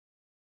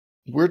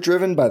We're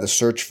driven by the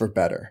search for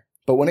better.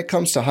 But when it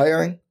comes to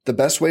hiring, the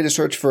best way to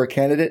search for a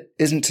candidate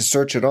isn't to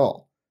search at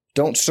all.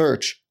 Don't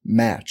search,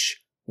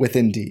 match with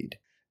Indeed.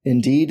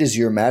 Indeed is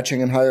your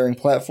matching and hiring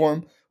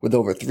platform with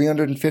over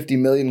 350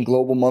 million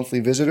global monthly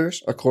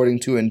visitors,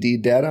 according to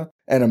Indeed data,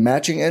 and a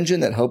matching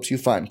engine that helps you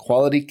find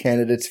quality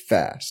candidates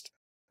fast.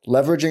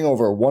 Leveraging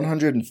over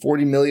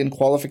 140 million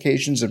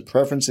qualifications and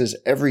preferences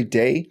every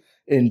day,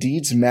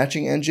 Indeed's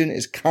matching engine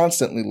is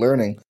constantly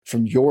learning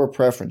from your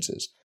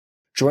preferences.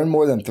 Join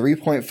more than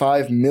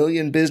 3.5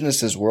 million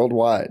businesses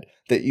worldwide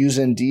that use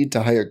Indeed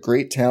to hire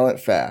great talent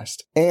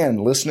fast.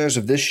 And listeners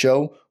of this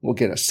show will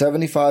get a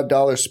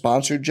 $75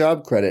 sponsored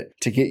job credit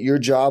to get your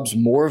jobs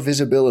more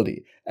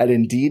visibility at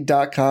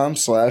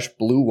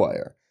Indeed.com/Blue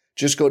Wire.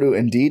 Just go to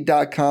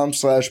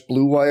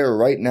Indeed.com/Blue Wire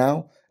right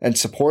now and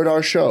support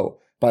our show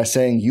by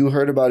saying you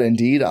heard about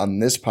Indeed on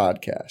this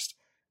podcast.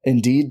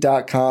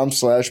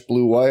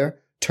 Indeed.com/Blue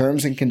Wire.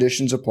 Terms and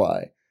conditions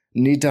apply.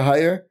 Need to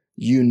hire?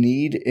 You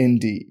need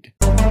Indeed.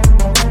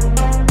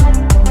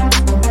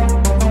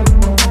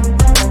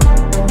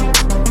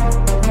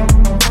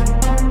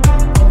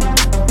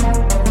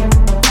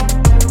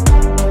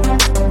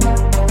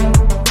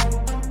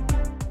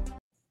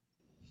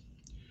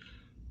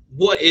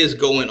 What is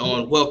going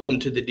on? Welcome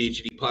to the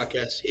DGD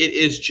podcast. It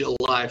is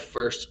July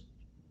 1st,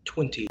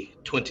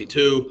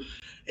 2022.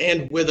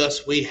 And with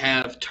us, we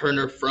have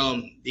Turner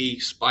from the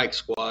Spike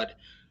Squad.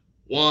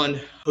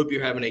 Juan, hope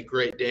you're having a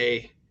great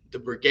day. The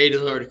brigade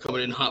is already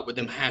coming in hot with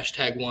them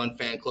 #Juan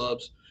fan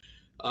clubs.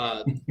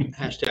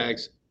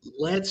 Hashtags.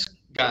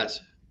 Guys,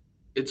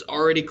 it's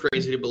already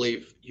crazy to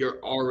believe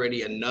you're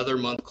already another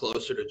month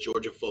closer to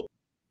Georgia football.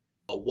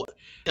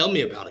 Tell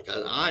me about it,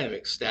 guys. I am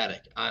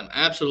ecstatic. I'm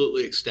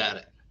absolutely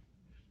ecstatic.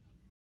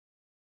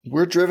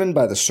 We're driven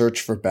by the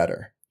search for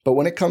better. But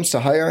when it comes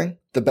to hiring,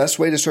 the best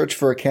way to search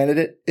for a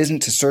candidate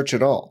isn't to search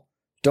at all.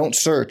 Don't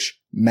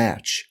search,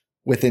 match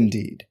with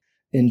Indeed.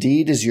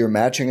 Indeed is your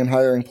matching and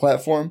hiring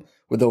platform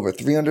with over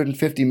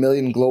 350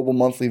 million global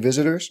monthly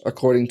visitors,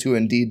 according to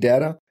Indeed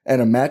data,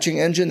 and a matching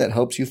engine that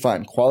helps you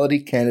find quality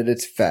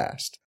candidates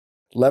fast.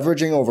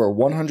 Leveraging over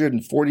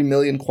 140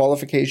 million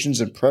qualifications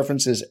and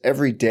preferences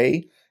every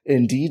day,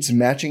 Indeed's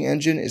matching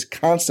engine is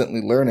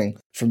constantly learning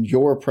from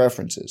your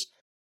preferences.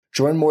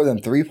 Join more than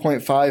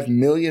 3.5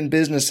 million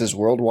businesses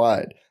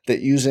worldwide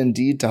that use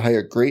Indeed to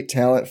hire great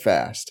talent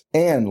fast.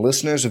 And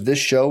listeners of this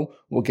show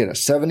will get a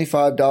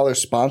 $75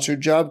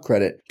 sponsored job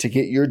credit to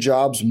get your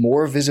jobs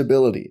more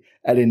visibility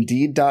at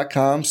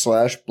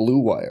Indeed.com/Blue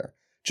Wire.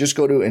 Just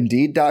go to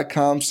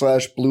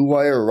Indeed.com/Blue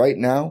Wire right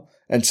now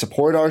and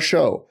support our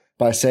show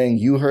by saying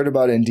you heard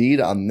about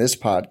Indeed on this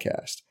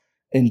podcast.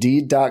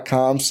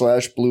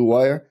 Indeed.com/Blue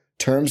Wire.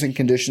 Terms and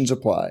conditions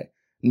apply.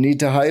 Need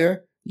to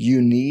hire?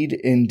 You need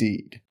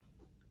Indeed.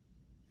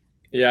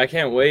 Yeah, I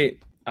can't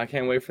wait. I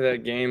can't wait for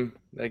that game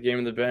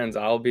in the Benz.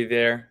 I'll be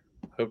there.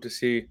 Hope to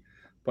see a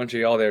bunch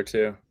of y'all there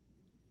too.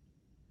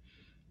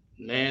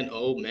 Man,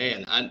 oh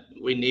man,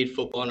 we need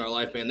football in our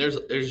life, man. There's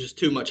just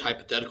too much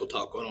hypothetical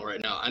talk going on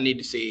right now. I need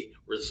to see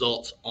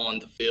results on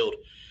the field.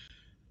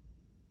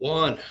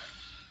 Juan,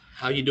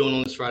 how you doing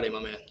on this Friday,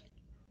 my man?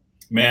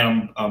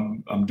 Man,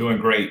 I'm doing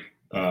great.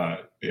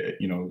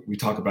 We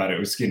talk about it.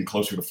 It's getting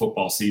closer to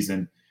football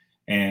season.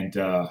 And,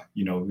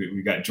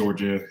 we got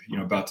Georgia,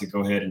 about to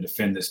go ahead and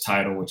defend this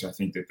title, which I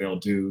think that they'll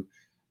do.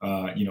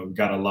 We've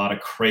got a lot of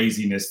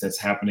craziness that's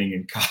happening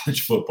in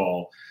college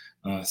football.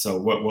 So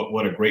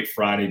what a great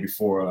Friday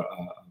before a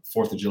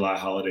 4th of July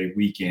holiday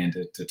weekend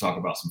to talk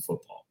about some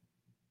football.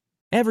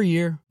 Every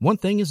year, one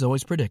thing is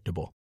always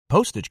predictable.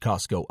 Postage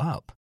costs go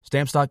up.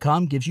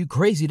 Stamps.com gives you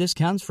crazy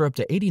discounts for up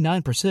to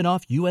 89%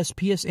 off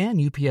USPS and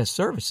UPS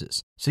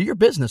services, so your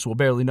business will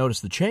barely notice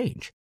the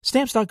change.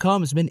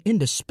 Stamps.com has been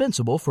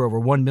indispensable for over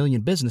 1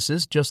 million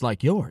businesses just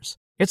like yours.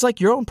 It's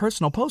like your own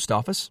personal post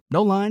office.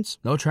 No lines,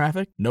 no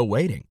traffic, no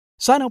waiting.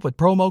 Sign up with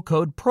promo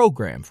code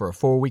PROGRAM for a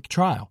 4-week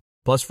trial,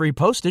 plus free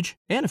postage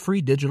and a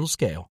free digital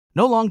scale.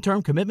 No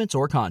long-term commitments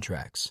or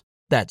contracts.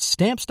 That's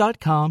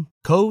Stamps.com,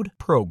 code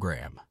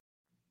PROGRAM.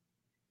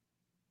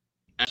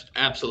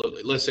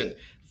 Absolutely. Listen,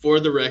 for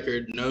the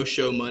record, no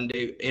show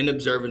Monday in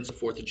observance of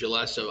 4th of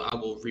July, so I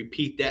will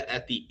repeat that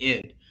at the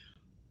end.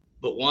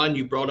 But Juan,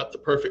 you brought up the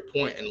perfect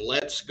point, and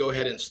let's go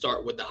ahead and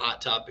start with the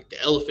hot topic,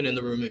 the elephant in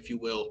the room, if you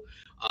will.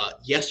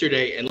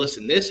 Yesterday, and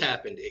listen, this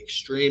happened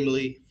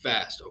extremely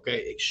fast,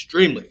 okay?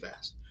 Extremely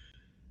fast.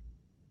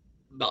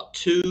 About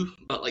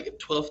like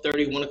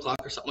 12:30, 1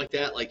 o'clock or something like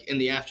that, like in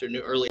the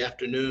afternoon, early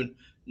afternoon,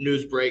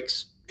 news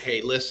breaks.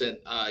 Hey, listen,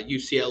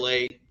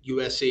 UCLA,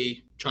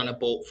 USC trying to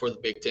bolt for the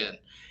Big Ten.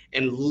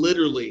 And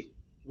literally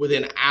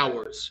within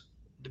hours,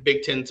 the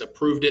Big Ten's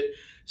approved it.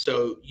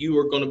 So you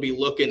are going to be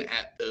looking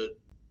at the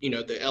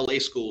LA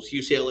schools,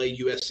 UCLA,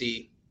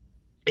 USC,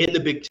 in the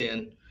Big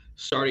Ten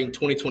starting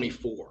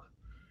 2024.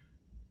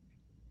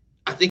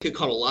 I think it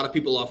caught a lot of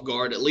people off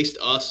guard, at least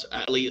us.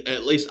 At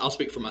least I'll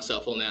speak for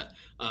myself on that.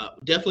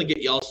 Definitely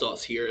get y'all's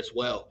thoughts here as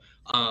well.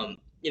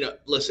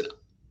 Listen,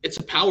 it's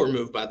a power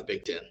move by the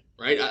Big Ten,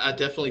 right? I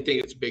definitely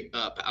think it's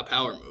a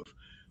power move.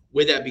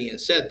 With that being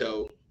said,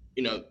 though,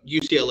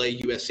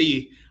 UCLA,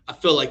 USC, I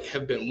feel like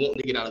have been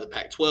wanting to get out of the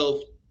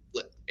Pac-12,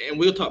 and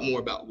we'll talk more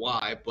about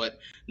why. But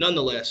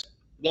nonetheless,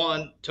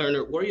 Juan,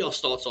 Turner, what are y'all's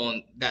thoughts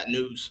on that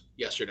news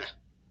yesterday?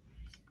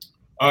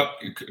 A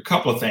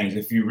couple of things.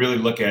 If you really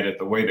look at it,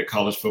 the way that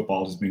college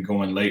football has been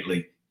going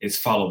lately, it's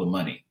follow the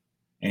money.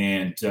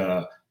 And,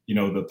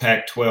 the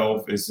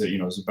Pac-12 is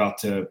about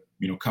to,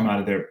 come out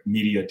of their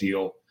media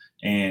deal.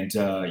 And,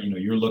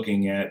 you're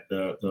looking at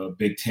the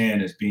Big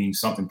Ten as being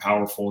something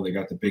powerful. They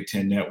got the Big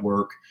Ten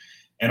network.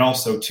 And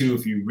also, too,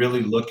 if you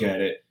really look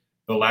at it,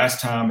 the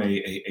last time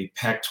a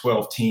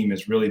Pac-12 team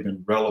has really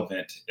been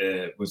relevant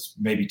was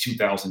maybe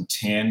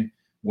 2010,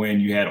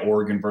 when you had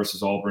Oregon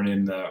versus Auburn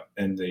in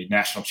the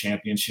national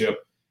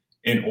championship.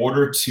 In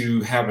order to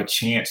have a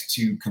chance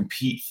to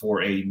compete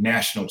for a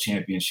national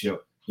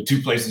championship, the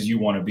two places you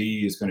want to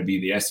be is going to be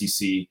the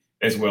SEC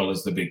as well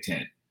as the Big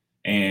Ten.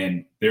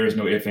 And there is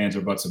no ifs, ands,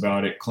 or buts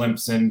about it.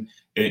 Clemson,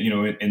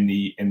 in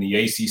the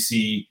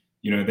ACC,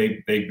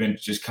 they've been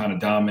just kind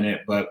of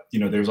dominant, but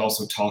there's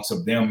also talks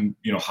of them,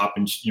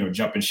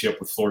 jumping ship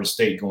with Florida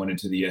State going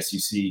into the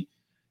SEC.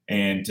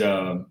 And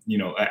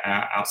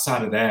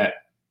outside of that,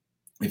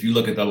 if you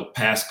look at the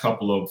past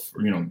couple of,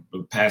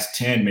 the past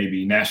 10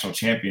 maybe national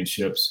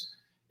championships,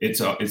 it's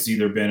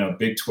either been a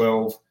Big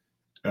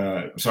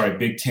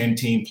 10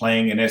 team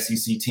playing an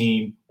SEC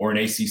team or an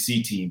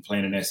ACC team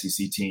playing an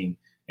SEC team,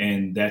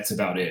 and that's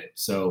about it.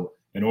 So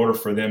in order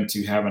for them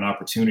to have an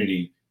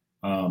opportunity,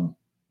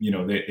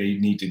 they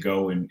need to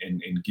go and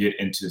get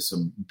into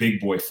some big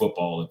boy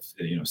football,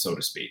 so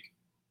to speak.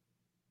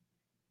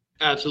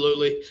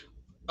 Absolutely.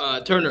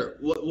 Turner,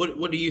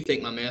 what do you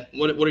think, my man?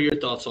 What are your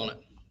thoughts on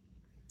it?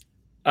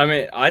 I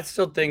mean, I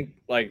still think,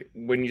 like,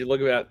 when you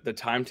look at the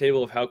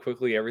timetable of how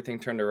quickly everything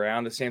turned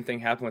around, the same thing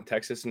happened with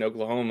Texas and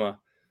Oklahoma,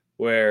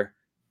 where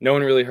no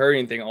one really heard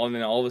anything. And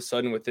then all of a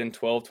sudden, within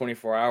 12,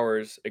 24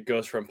 hours, it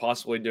goes from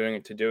possibly doing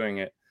it to doing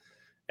it.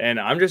 And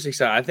I'm just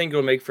excited. I think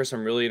it'll make for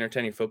some really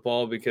entertaining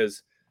football,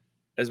 because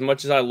as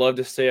much as I love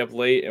to stay up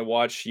late and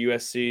watch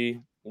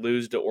USC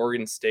lose to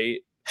Oregon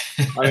State,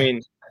 I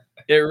mean,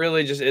 it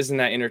really just isn't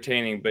that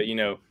entertaining. But,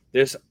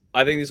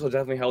 I think this will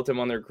definitely help them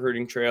on their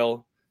recruiting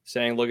trail,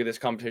 saying, look at this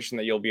competition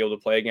that you'll be able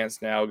to play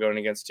against now, going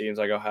against teams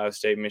like Ohio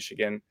State,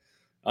 Michigan.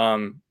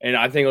 And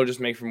I think it'll just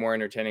make for more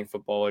entertaining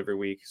football every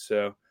week.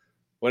 So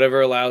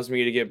whatever allows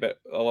me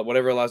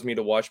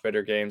to watch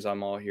better games,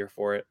 I'm all here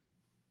for it.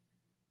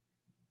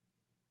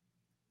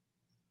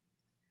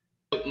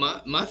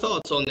 My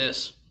thoughts on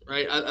this,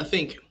 right? I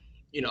think,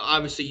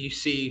 obviously you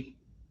see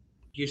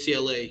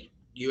UCLA,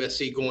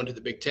 USC going to the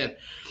Big Ten.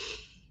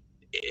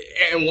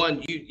 And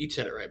one, you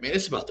said it right, man.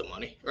 It's about the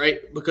money,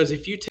 right? Because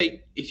if you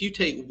take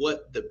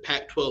what the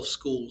Pac-12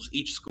 schools,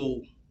 each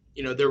school,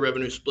 their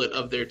revenue split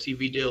of their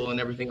TV deal and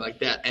everything like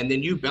that, and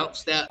then you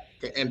bounce that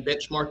and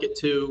benchmark it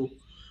to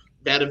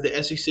that of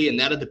the SEC and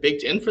that of the Big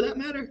Ten, for that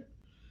matter,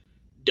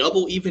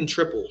 double, even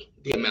triple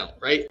the amount,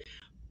 right?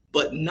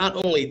 But not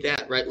only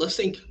that, right? Let's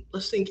think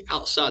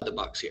outside the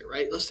box here,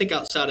 right? Let's think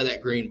outside of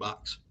that green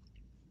box.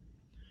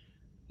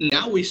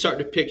 Now we start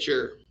to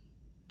picture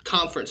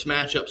conference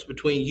matchups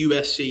between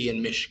USC and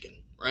Michigan,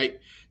 right?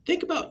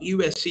 Think about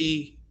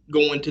USC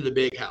going to the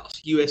Big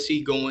House,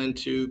 USC going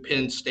to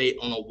Penn State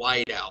on a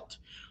whiteout,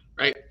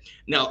 right?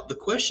 Now, the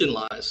question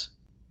lies,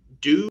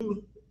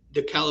 do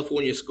the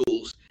California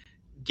schools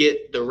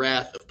get the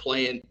wrath of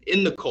playing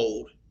in the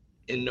cold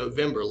in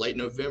November, late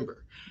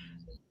November?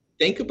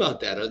 Think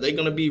about that. Are they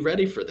going to be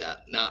ready for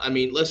that? Now, I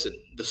mean, listen,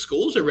 the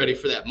schools are ready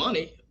for that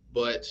money,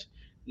 but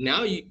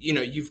now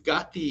you've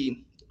got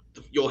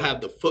you'll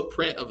have the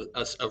footprint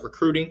of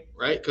recruiting,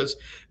 right? Because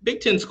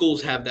Big Ten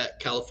schools have that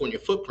California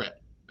footprint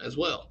as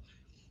well.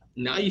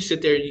 Now you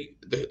sit there,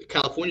 the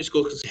California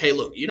school can say, hey,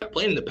 look, you're not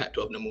playing in the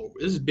Pac-12 no more.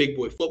 This is big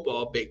boy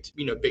football, Big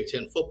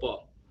Ten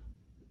football.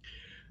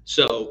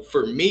 So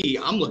for me,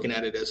 I'm looking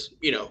at it as,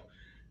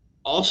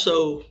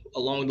 also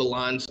along the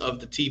lines of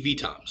the TV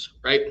times,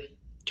 right?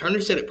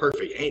 Turner said it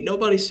perfect. Ain't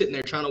nobody sitting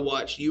there trying to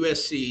watch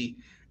USC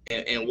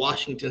and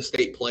Washington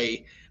State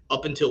play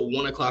up until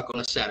 1 o'clock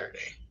on a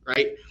Saturday,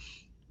 right?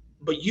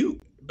 But you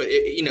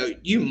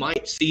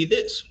might see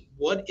this.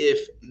 What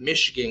if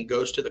Michigan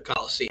goes to the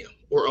Coliseum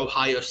or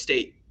Ohio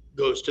State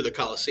goes to the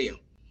Coliseum?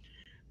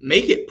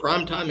 Make it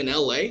primetime in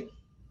LA.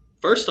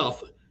 First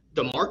off,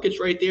 the market's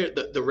right there.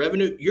 The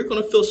revenue, you're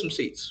going to fill some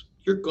seats.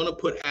 You're going to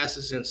put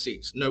asses in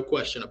seats, no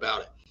question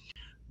about it.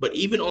 But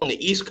even on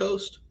the East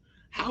Coast,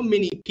 how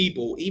many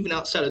people, even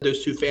outside of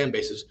those two fan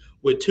bases,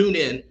 would tune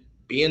in,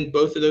 being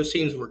both of those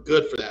teams were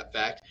good for that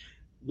fact,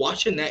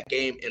 watching that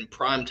game in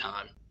prime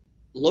time,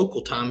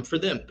 local time for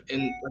them,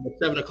 in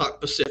 7 o'clock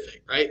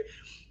Pacific, right?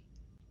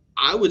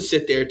 I would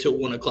sit there till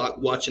 1 o'clock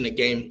watching a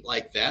game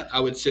like that. I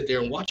would sit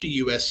there and watch a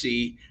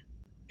USC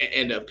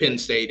and a Penn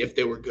State if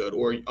they were good,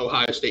 or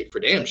Ohio State for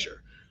damn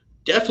sure.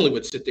 Definitely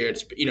would sit there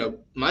and,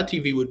 my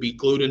TV would be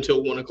glued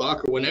until 1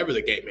 o'clock or whenever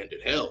the game ended.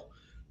 Hell,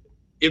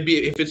 it'd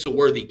be, if it's a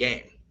worthy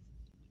game.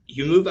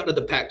 You move out of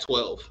the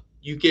Pac-12,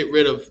 you get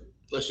rid of,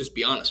 let's just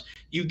be honest,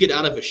 you get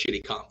out of a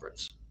shitty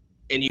conference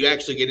and you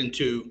actually get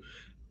into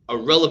a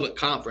relevant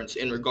conference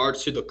in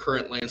regards to the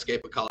current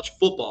landscape of college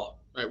football,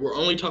 right? We're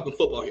only talking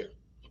football here.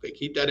 Okay,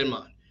 keep that in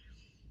mind.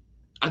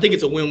 I think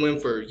it's a win-win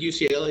for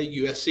UCLA,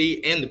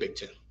 USC, and the Big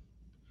Ten.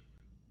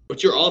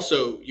 But you're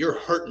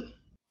hurting.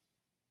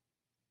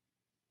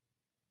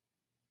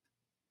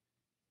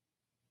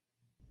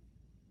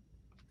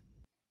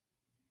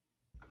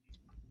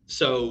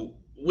 So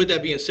with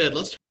that being said,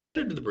 let's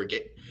turn to the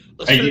brigade.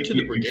 Let's turn to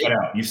the brigade. You cut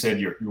out. You said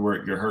you're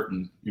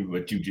hurting,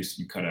 but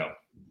you cut out.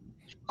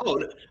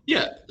 Oh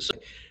yeah. So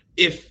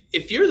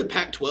if you're the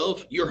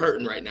Pac-12, you're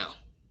hurting right now.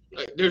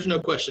 Like, there's no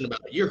question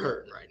about it. You're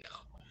hurting right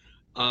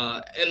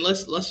now. And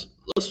let's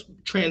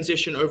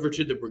transition over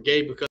to the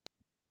brigade, because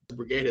the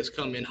brigade has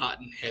come in hot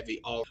and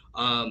heavy.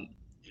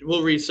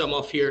 We'll read some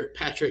off here.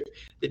 Patrick,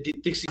 the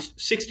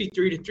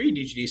 63-3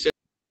 DGD says,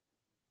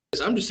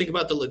 I'm just thinking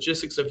about the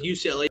logistics of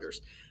UCLA.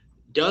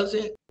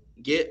 Doesn't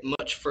get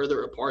much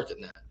further apart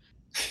than that.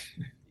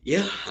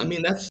 Yeah, I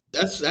mean that's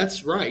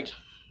right.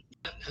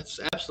 That's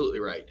absolutely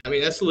right. I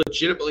mean, that's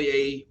legitimately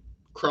a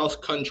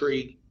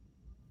cross-country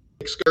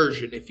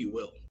excursion, if you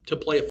will, to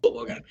play a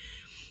football game.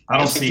 I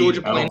don't see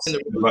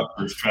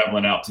Rutgers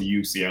traveling out to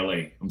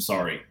UCLA. I'm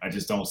sorry. I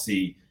just don't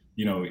see,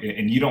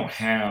 and you don't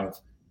have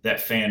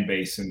that fan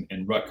base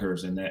in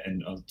Rutgers and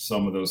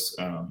some of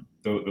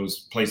those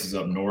places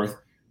up north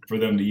for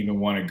them to even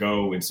want to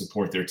go and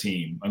support their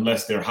team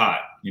unless they're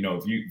hot.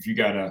 If you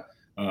got a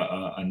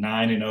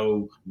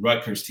 9-0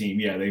 Rutgers team,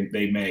 yeah,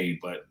 they may,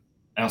 but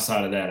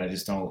outside of that, I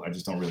just don't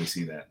really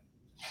see that.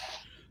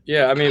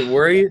 Yeah, I mean,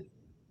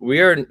 we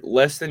are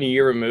less than a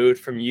year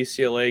removed from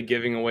UCLA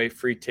giving away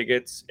free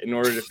tickets in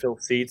order to fill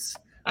seats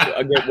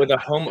again, with a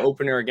home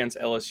opener against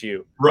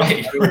LSU.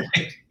 Right.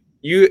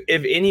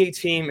 If any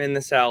team in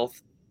the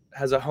South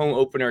has a home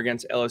opener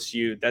against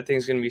LSU, that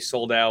thing's going to be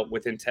sold out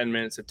within 10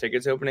 minutes of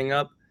tickets opening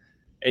up.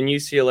 And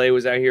UCLA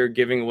was out here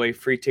giving away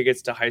free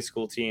tickets to high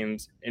school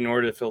teams in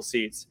order to fill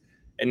seats.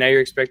 And now you're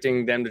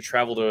expecting them to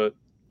travel to the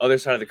other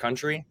side of the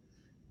country.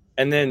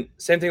 And then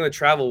same thing with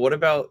travel. What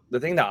about the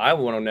thing that I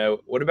want to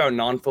know? What about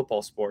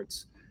non-football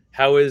sports?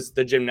 How is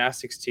the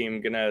gymnastics team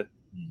going to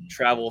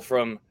travel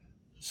from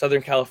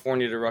Southern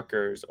California to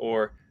Rutgers,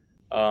 or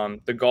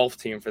the golf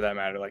team for that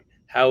matter? Like,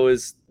 how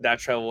is that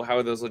travel? How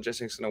are those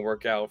logistics going to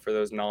work out for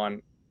those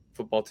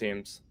non-football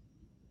teams?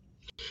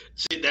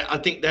 See, I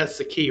think that's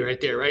the key right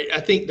there, right?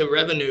 I think the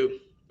revenue,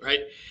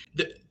 right?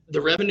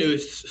 The revenue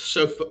is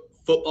so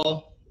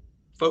football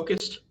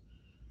focused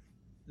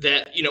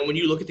that, when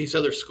you look at these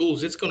other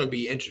schools, it's going to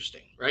be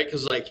interesting, right?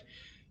 Because, I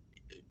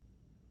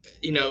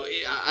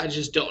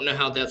just don't know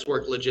how that's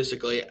worked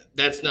logistically.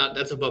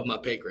 That's above my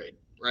pay grade,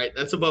 right?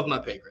 That's above my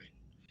pay grade.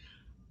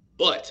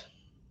 But,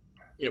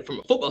 from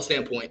a football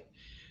standpoint,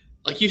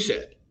 like you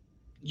said,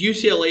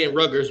 UCLA and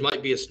Rutgers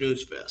might be a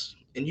snooze fest,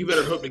 and you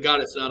better hope to God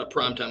it's not a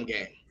primetime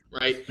game,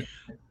 right?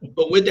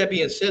 But with that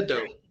being said,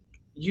 though,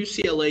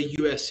 UCLA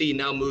USC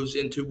now moves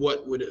into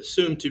what would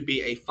assume to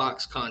be a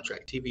Fox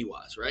contract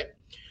TV-wise, right?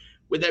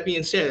 With that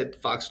being said,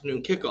 Fox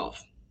noon kickoff.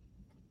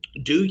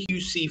 Do you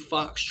see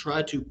Fox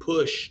try to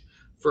push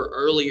for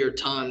earlier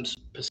times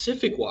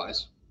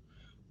Pacific-wise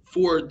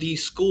for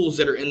these schools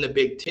that are in the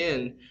Big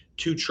Ten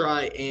to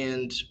try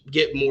and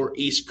get more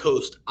East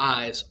Coast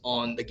eyes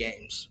on the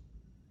games?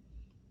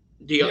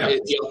 Do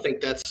y'all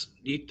think that's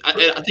 –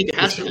 I think it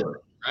has to happen,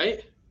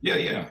 right?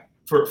 Yeah,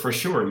 for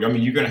sure. I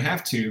mean, you're going to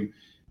have to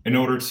in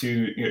order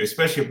to,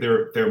 especially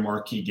if they're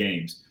marquee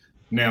games.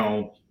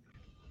 Now,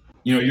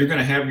 you're going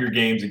to have your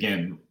games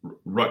again,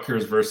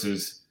 Rutgers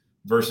versus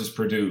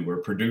Purdue, or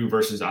Purdue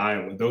versus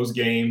Iowa. Those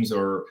games,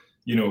 or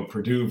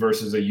Purdue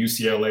versus a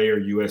UCLA or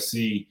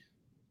USC.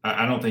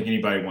 I don't think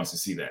anybody wants to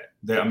see that.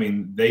 I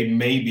mean, they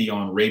may be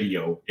on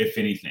radio, if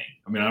anything.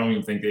 I mean, I don't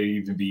even think they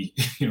even be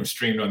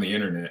streamed on the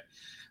internet.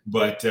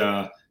 But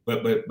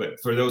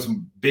for those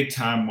big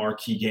time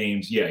marquee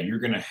games, yeah, you're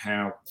going to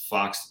have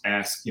Fox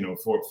ask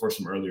for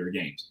some earlier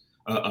games.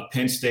 A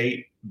Penn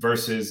State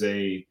versus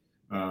a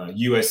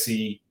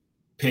USC.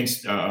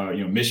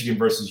 Michigan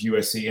versus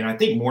USC, and I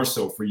think more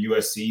so for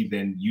USC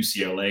than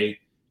UCLA.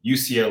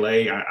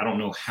 UCLA, I don't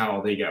know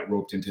how they got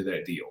roped into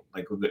that deal.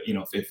 Like,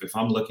 if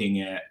I'm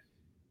looking at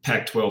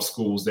Pac-12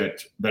 schools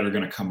that are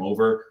going to come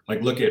over,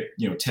 like look at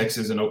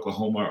Texas and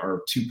Oklahoma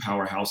are two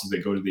powerhouses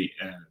that go to the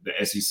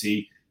SEC.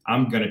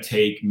 I'm going to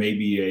take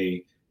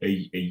maybe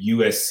a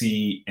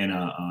USC and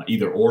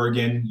either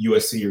Oregon,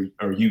 USC,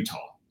 or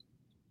Utah.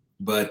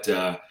 But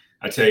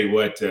I tell you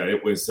what,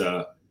 it was.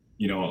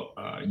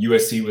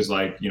 USC was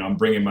like, I'm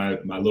bringing my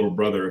little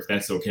brother if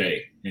that's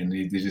okay. And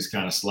they just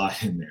kind of slide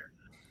in there.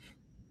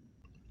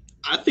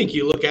 I think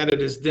you look at it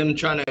as them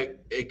trying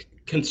to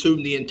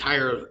consume the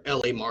entire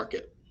LA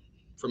market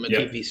from a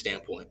TV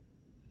standpoint.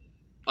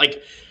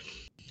 Like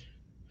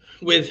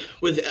with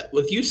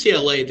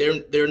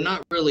UCLA, they're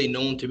not really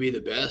known to be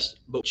the best,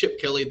 but Chip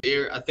Kelly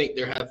there, I think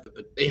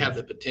they have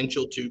the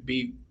potential to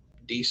be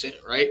decent,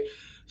 right?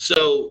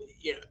 So,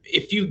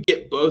 if you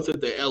get both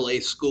of the LA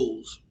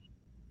schools,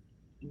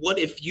 what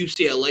if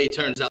UCLA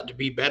turns out to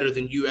be better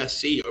than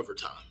USC over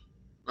time,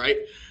 right?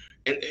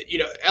 And,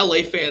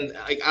 LA fan,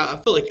 I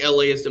feel like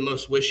LA is the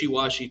most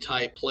wishy-washy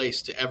type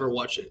place to ever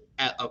watch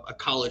a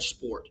college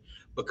sport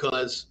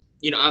because,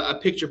 I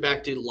picture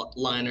back to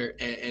Liner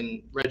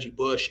and Reggie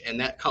Bush, and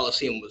that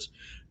Coliseum was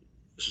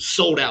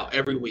sold out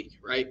every week,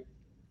 right?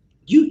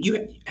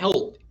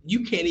 Hell,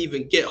 you can't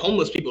even get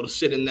homeless people to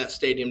sit in that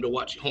stadium to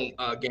watch home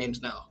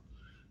games now.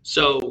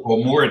 So,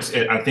 Well,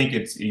 I think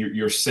it's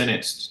you're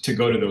sentenced to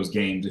go to those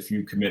games if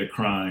you commit a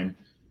crime,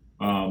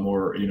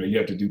 or you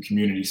have to do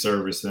community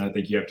service, and I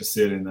think you have to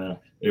sit in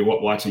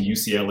watch a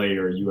UCLA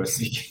or a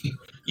USC.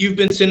 You've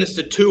been sentenced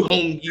to 2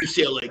 home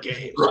UCLA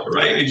games.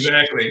 Right,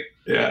 exactly.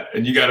 Yeah,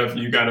 and you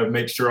gotta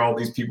make sure all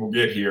these people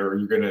get here, or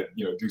you're gonna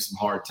do some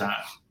hard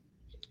time.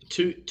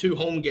 Two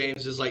home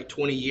games is like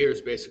 20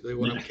 years, basically,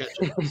 what I'm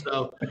catching.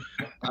 So,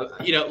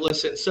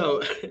 listen.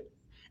 So,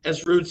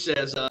 as Rude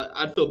says,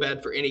 I'd feel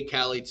bad for any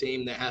Cali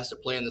team that has to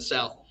play in the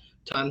South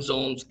time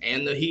zones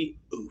and the heat.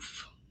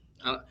 Oof.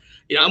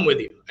 I'm with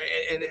you.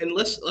 And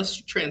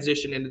let's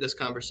transition into this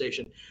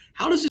conversation.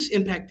 How does this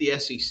impact the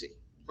SEC?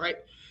 Right.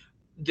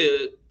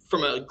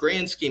 From a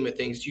grand scheme of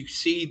things, you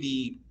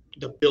see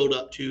the build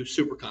up to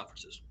super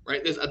conferences.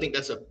 Right. I think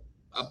that's a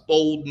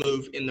bold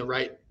move in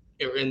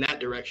that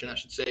direction, I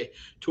should say,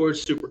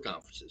 towards super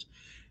conferences.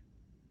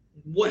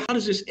 How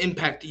does this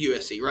impact the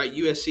USC, right?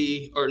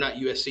 USC, or not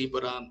USC,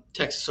 but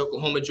Texas,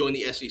 Oklahoma join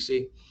the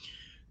SEC.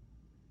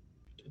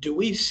 Do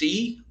we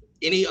see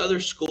any other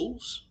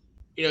schools?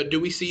 Do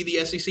we see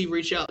the SEC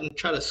reach out and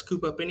try to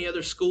scoop up any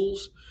other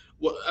schools?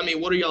 What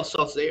are y'all's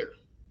thoughts there?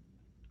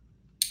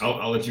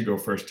 I'll let you go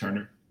first,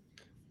 Turner.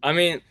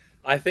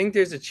 I think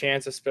there's a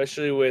chance,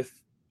 especially with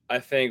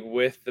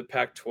the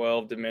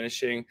Pac-12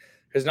 diminishing,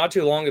 because not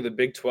too long ago, the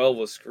Big 12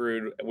 was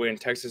screwed when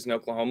Texas and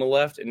Oklahoma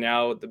left, and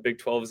now the Big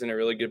 12 is in a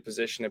really good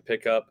position to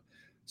pick up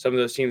some of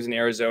those teams in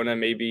Arizona,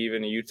 maybe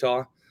even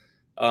Utah.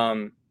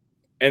 And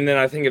then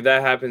I think if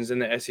that happens, then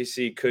the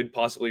SEC could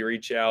possibly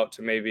reach out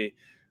to maybe,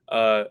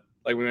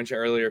 like we mentioned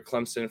earlier,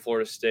 Clemson,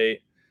 Florida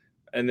State.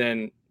 And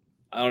then,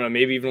 I don't know,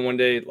 maybe even one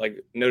day, like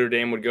Notre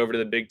Dame would go over to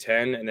the Big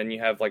 10, and then you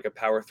have like a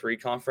Power 3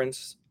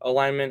 conference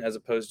alignment as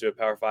opposed to a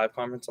Power 5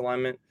 conference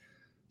alignment.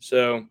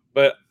 So,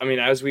 but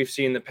as we've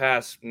seen in the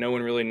past, no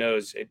one really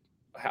knows. It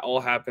all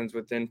happens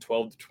within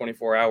 12 to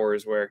 24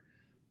 hours where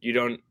you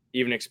don't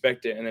even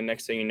expect it. And the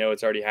next thing you know,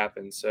 it's already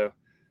happened. So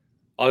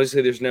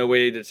obviously there's no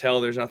way to tell.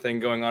 There's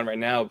nothing going on right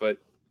now, but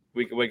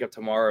we could wake up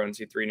tomorrow and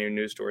see 3 new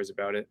news stories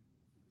about it.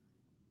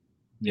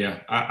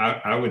 Yeah,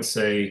 I would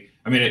say,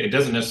 it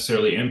doesn't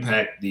necessarily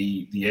impact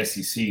the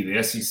SEC.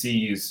 The SEC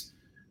is,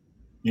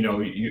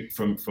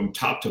 from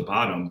top to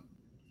bottom,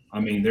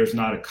 there's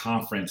not a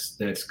conference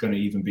that's going to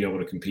even be able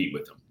to compete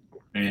with them.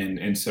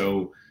 And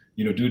so,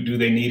 do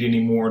they need any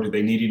more? Do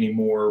they need any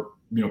more,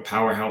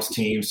 powerhouse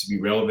teams to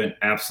be relevant?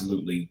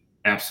 Absolutely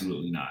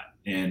not.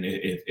 And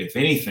if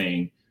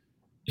anything,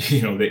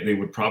 they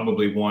would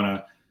probably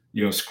want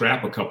to,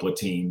 scrap a couple of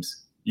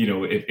teams,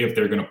 if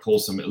they're going to pull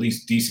some at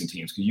least decent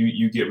teams. Because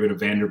you get rid of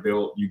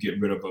Vanderbilt, you get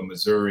rid of a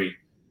Missouri,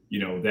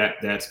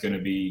 that's going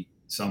to be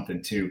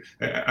something too.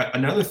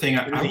 Another thing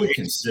I would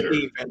consider,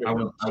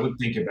 I would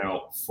think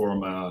about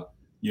from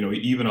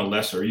even a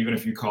lesser, even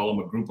if you call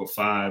them a group of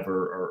 5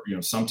 or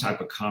some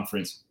type of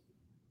conference,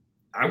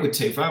 I would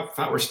take, if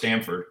I were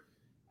Stanford,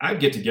 I'd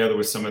get together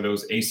with some of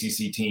those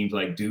ACC teams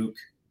like Duke,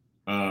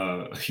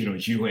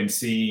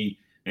 UNC,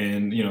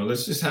 and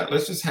let's just have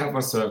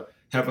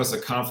us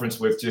a conference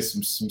with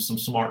just some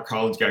smart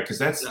college guys, because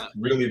that's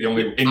really the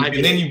only.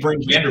 And then you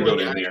bring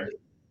Vanderbilt in there.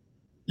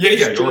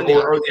 Yeah, or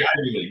the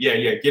Ivy League.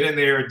 Yeah, get in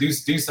there, do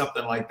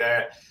something like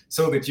that,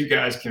 so that you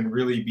guys can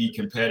really be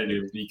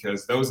competitive,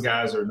 because those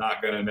guys are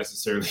not going to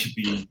necessarily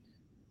be,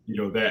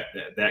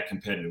 that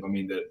competitive.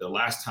 The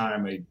last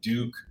time a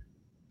Duke,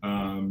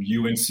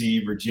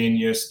 UNC,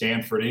 Virginia,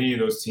 Stanford, any of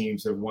those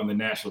teams have won the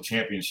national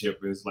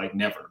championship is like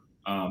never.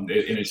 And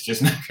it's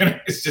just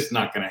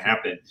not gonna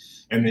happen.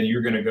 And then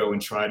you're gonna go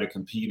and try to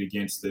compete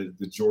against the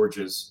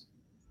Georgias,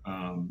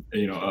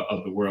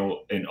 of the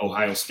world, and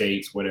Ohio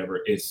States,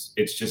 whatever. It's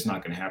just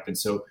not going to happen.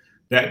 So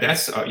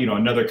that's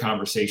another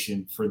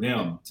conversation for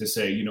them to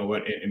say,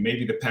 what, and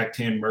maybe the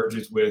Pac-10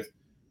 merges with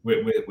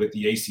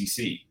the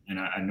ACC. And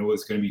I know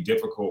it's going to be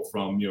difficult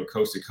from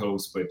coast to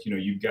coast, but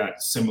you've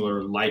got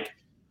similar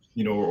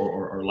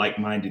or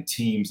like-minded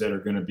teams that are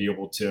going to be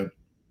able to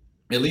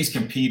at least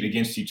compete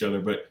against each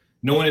other. But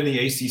no one in the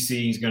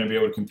ACC is going to be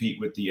able to compete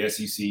with the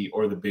SEC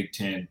or the Big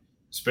 10.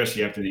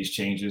 Especially after these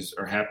changes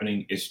are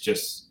happening, it's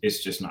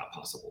just not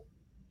possible.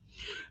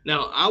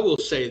 Now, I will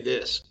say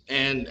this,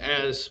 and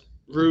as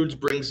Rudes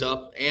brings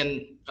up,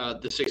 and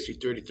the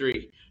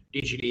 6033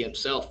 DGD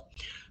himself,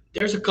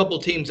 there's a couple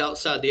teams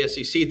outside the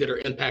SEC that are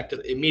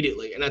impacted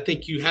immediately, and I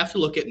think you have to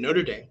look at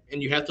Notre Dame,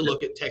 and you have to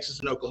look at Texas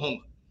and Oklahoma.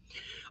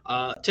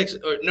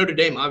 Notre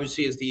Dame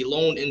obviously is the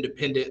lone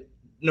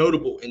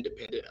notable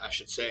independent, I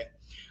should say.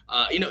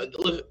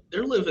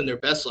 They're living their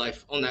best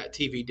life on that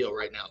TV deal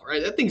right now,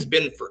 right? That thing's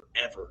been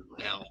forever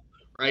now,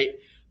 right?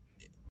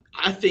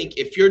 I think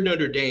if you're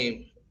Notre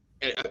Dame,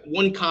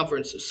 one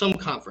conference, some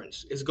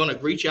conference is going to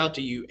reach out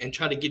to you and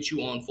try to get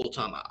you on full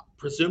time out.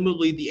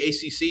 Presumably the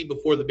ACC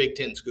before the Big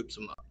Ten scoops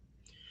them up.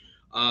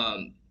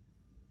 I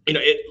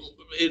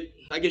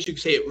guess you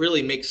could say it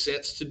really makes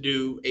sense to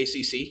do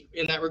ACC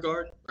in that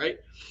regard, right?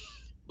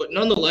 But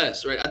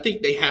nonetheless, right, I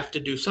think they have to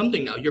do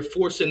something now. You're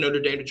forcing Notre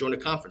Dame to join a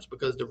conference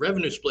because the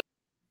revenue split.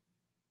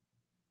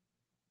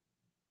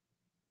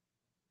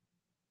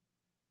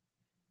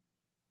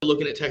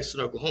 Looking at Texas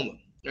and Oklahoma,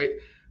 right?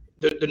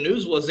 The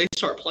news was they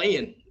start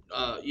playing,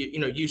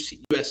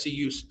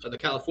 USC, the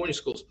California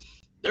schools,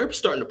 they're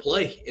starting to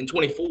play in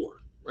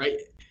 24, right?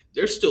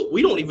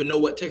 We don't even know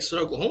what Texas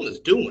and Oklahoma is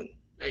doing,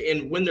 right?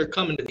 And when they're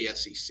coming to the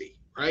SEC,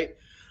 right?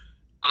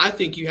 I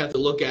think you have to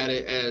look at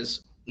it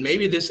as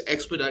maybe this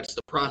expedites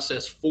the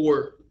process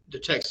for the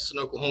Texas and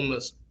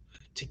Oklahomas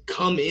to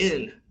come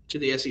in to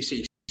the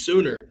SEC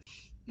sooner,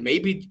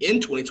 maybe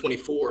in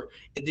 2024,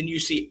 and then you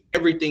see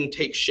everything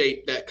take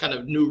shape, that kind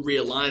of new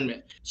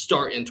realignment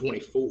start in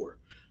 24.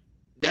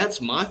 That's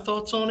my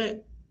thoughts on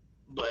it.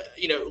 But,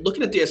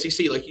 looking at the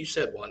SEC, like you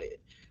said, Juan,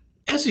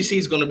 SEC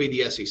is going to be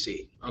the SEC,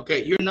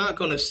 okay? You're not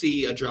going to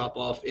see a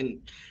drop-off, and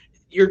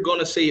you're going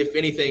to see, if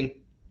anything,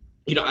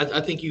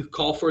 I think you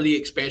call for the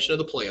expansion of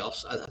the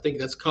playoffs. I think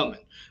that's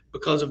coming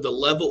because of the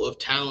level of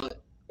talent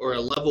or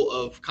a level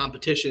of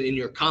competition in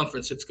your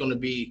conference. It's going to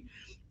be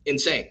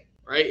insane,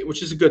 right?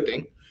 Which is a good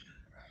thing.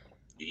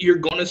 You're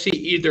going to see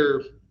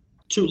either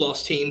two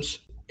lost teams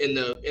in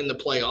the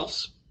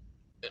playoffs,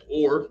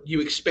 or you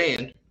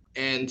expand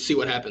and see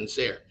what happens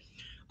there.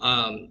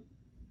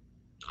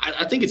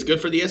 I think it's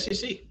good for the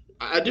SEC.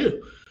 I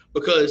do,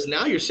 because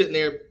now you're sitting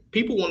there.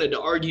 People wanted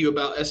to argue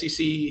about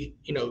SEC,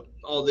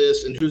 all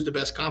this and who's the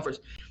best conference.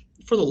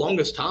 For the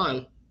longest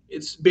time,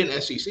 it's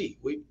been SEC.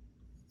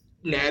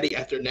 Natty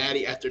after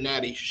natty after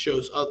natty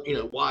shows up,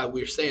 why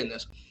we're saying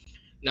this.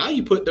 Now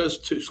you put those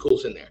two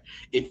schools in there.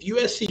 If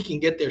USC can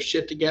get their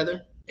shit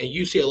together and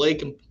UCLA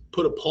can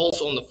put a pulse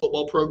on the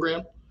football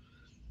program,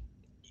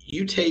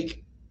 you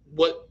take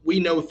what we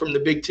know from the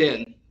Big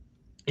Ten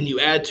and you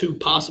add two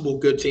possible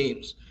good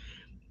teams.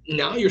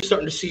 Now you're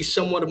starting to see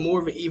somewhat more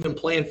of an even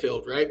playing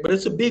field, right? But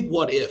it's a big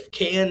what if.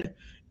 Can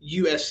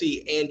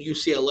USC and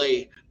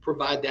UCLA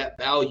provide that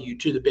value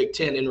to the Big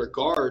Ten in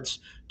regards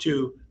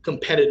to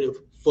competitive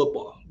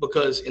football?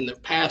 Because in the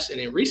past and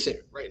in recent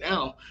right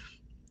now,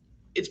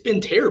 it's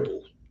been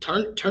terrible.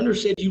 Turner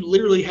said you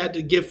literally had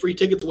to give free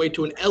tickets away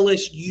to an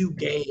LSU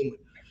game.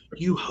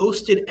 You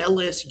hosted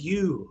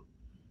LSU.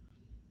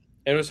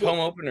 It was home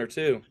opener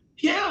too.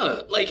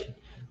 Yeah, like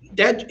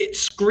that. It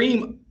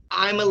screamed,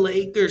 I'm a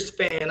Lakers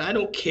fan. I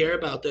don't care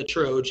about the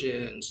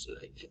Trojans.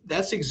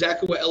 That's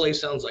exactly what LA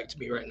sounds like to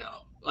me right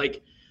now.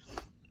 Like,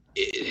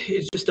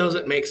 it just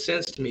doesn't make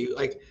sense to me.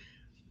 Like,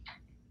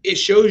 it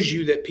shows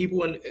you that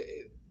people in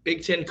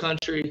Big Ten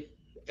country,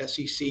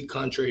 SEC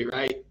country,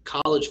 right?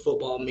 College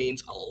football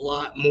means a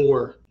lot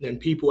more than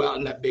people out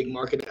in that big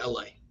market of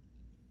LA.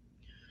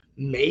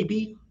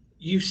 Maybe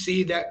you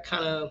see that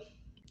kind of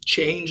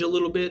change a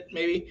little bit,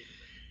 maybe.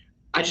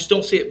 I just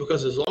don't see it,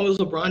 because as long as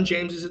LeBron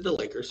James is at the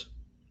Lakers,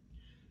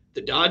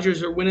 the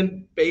Dodgers are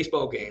winning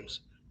baseball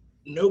games,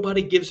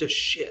 nobody gives a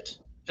shit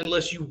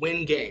unless you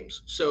win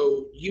games.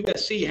 So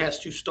USC has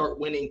to start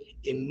winning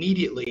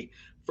immediately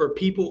for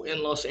people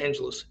in Los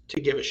Angeles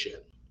to give a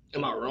shit.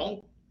 Am I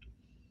wrong?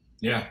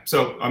 Yeah.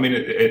 So, I mean,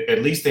 at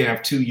least they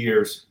have 2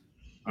 years,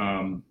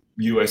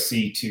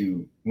 USC,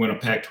 to win a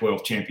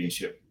Pac-12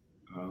 championship.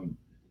 And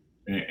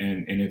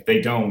if they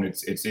don't,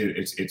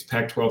 it's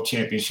Pac-12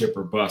 championship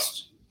or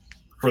bust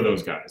for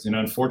those guys. And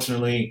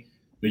unfortunately,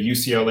 the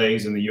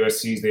UCLAs and the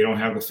USCs, they don't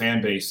have the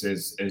fan base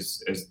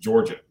as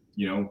Georgia.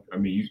 I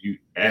mean, you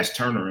ask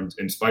Turner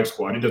and Spike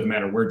Squad, it doesn't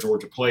matter where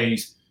Georgia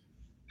plays,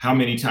 how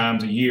many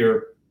times a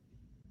year,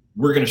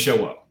 we're going to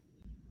show up.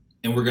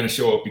 And we're going to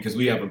show up because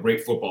we have a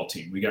great football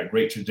team. We got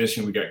great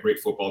tradition. We got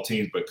great football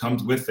teams. But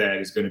comes with that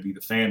is going to be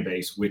the fan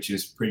base, which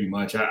is pretty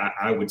much,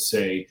 I would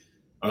say,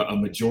 a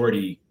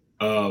majority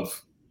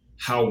of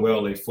how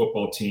well a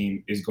football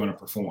team is going to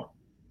perform.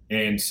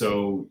 And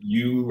so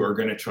you are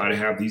going to try to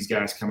have these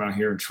guys come out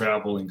here and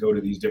travel and go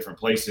to these different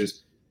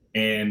places.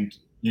 And,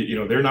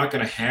 they're not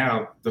going to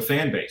have the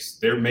fan base.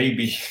 There may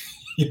be,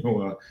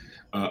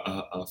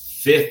 a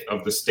fifth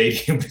of the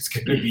stadium is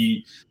going to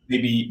be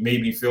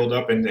maybe filled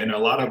up. And a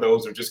lot of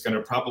those are just going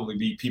to probably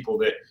be people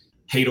that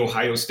hate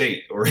Ohio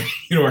State or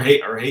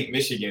hate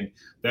Michigan,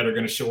 that are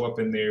going to show up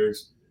in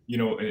theirs,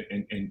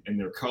 in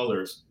their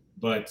colors.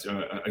 But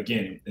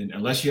again,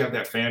 unless you have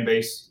that fan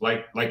base,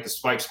 like the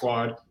Spike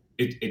Squad,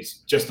 it's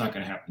just not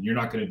going to happen. You're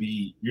not going to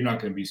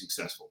be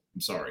successful.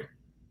 I'm sorry.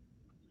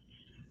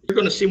 You're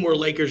going to see more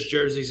Lakers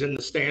jerseys in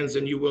the stands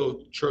than you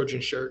will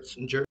Trojan shirts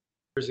and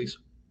jerseys.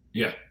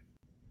 Yeah.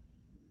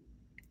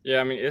 Yeah,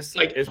 I mean, it's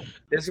going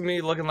to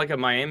be looking like a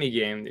Miami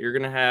game. You're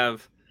going to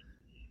have,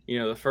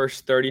 the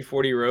first 30,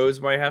 40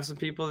 rows might have some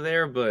people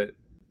there, but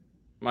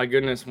my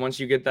goodness, once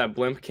you get that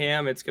blimp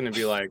cam, it's going to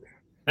be like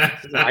a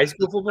high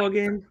school football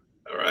game.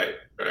 All right.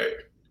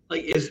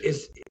 Like,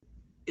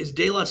 is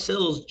De La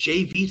Salle's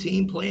JV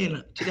team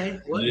playing today?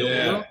 What?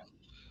 Yeah.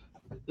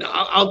 Now,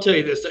 I'll tell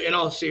you this in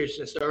all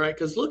seriousness, all right?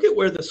 Because look at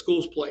where the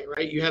schools play,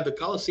 right? You have the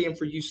Coliseum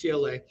for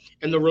UCLA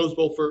and the Rose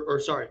Bowl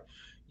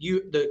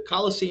the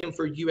Coliseum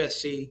for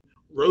USC,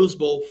 Rose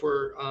Bowl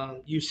for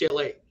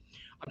UCLA.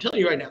 I'm telling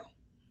you right now,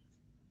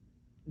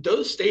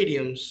 those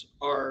stadiums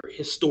are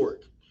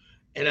historic.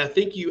 And I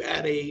think you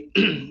add a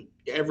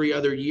every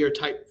other year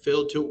type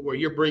feel to it where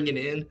you're bringing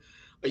in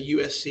a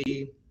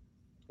USC,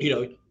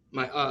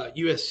 my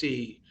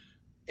USC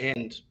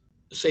and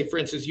say, for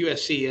instance,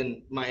 USC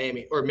in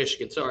Miami or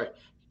Michigan. Sorry,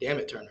 damn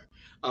it, Turner.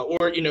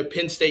 Or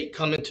Penn State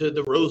coming to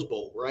the Rose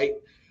Bowl, right?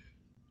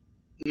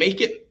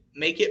 Make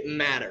it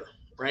matter,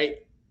 right?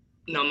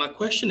 Now, my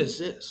question is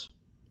this: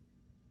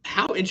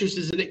 how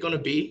interesting is it going to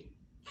be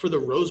for the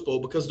Rose Bowl,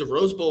 because the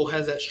Rose Bowl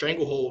has that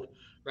stranglehold,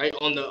 right,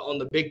 on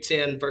the Big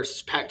Ten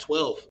versus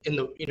Pac-12 in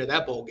the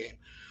that bowl game.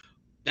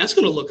 That's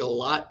going to look a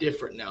lot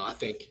different now. I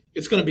think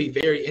it's going to be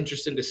very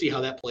interesting to see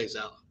how that plays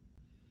out.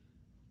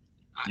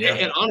 Yeah.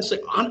 And honestly,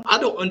 I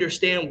don't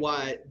understand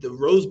why the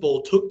Rose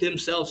Bowl took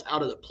themselves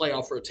out of the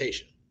playoff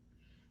rotation.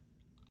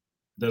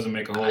 Doesn't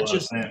make a whole lot of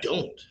sense. I just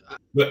don't.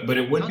 But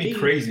it would be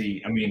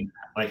crazy. I mean,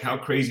 like, how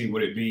crazy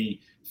would it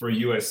be for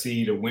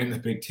USC to win the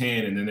Big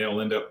Ten and then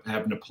they'll end up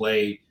having to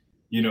play,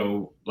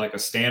 like a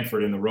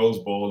Stanford in the Rose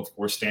Bowl. Of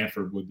course,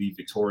 Stanford would be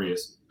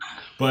victorious.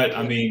 But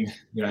I mean,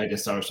 I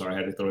just sorry, I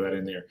had to throw that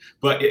in there.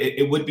 But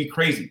it would be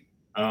crazy,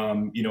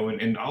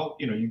 and all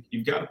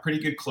you've got a pretty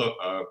good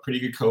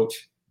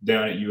coach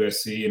down at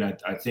USC, and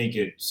I think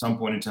at some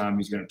point in time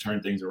he's going to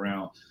turn things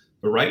around.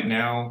 But right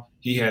now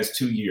he has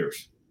 2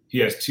 years. He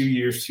has 2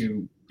 years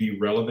to be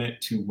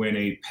relevant to win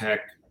a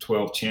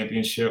Pac-12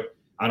 championship.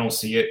 I don't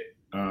see it.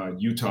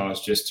 Utah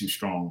is just too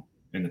strong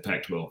in the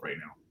Pac-12 right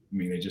now. I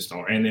mean, they just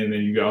are. And then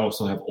you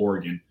also have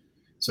Oregon.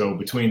 So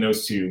between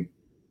those two,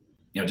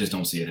 I just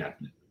don't see it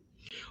happening.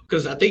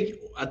 Because I think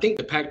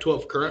the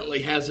Pac-12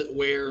 currently has it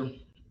where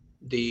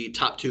the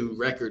top 2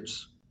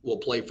 records will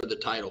play for the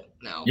title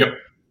now.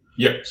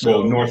 Yep.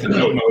 So, well,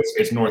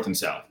 it's North and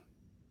South.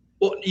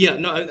 Well, yeah,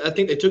 no, I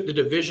think they took the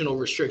divisional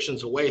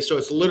restrictions away. So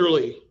it's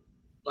literally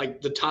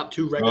like the top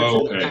 2 records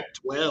in the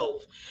Pac-12.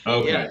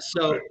 Okay. Yeah.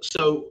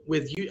 So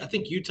with you, I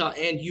think Utah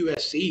and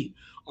USC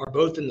are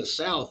both in the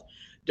South.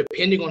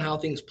 Depending on how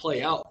things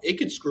play out, it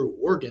could screw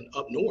Oregon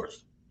up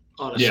north.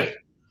 Honestly.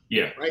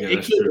 Yeah. Right. Yeah,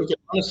 it could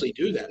honestly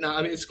do that. Now,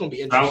 I mean, it's going to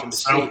be interesting to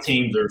see. South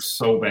teams are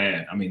so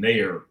bad. I mean, they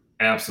are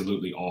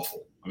absolutely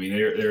awful. I mean,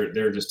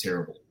 they're just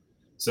terrible.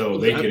 So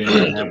they could end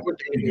up having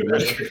a good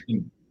record.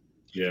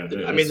 Yeah.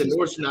 I mean, the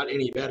North's not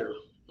any better.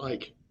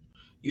 Like,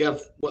 you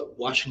have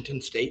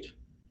Washington State,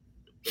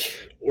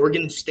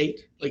 Oregon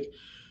State. Like,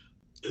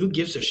 who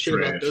gives a shit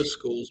about those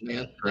schools,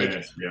 man?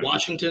 Like,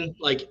 Washington.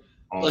 Like,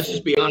 awful. Let's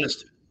just be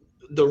honest.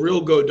 The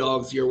real Go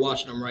Dogs, you're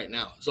watching them right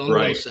now. That's all I'm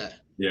going to say.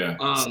 Yeah.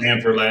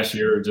 Stanford last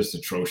year were just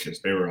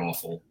atrocious. They were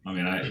awful. I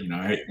mean,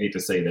 I hate to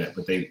say that,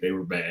 but they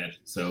were bad.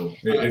 So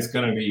it's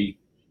going to be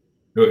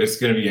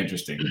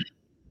interesting.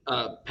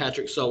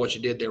 Patrick saw what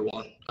you did there,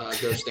 Juan.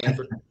 Go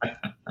Stanford.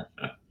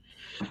 All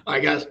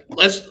right, guys.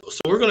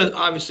 So we're going to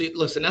obviously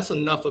listen. That's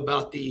enough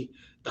about the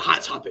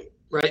hot topic,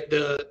 right?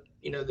 The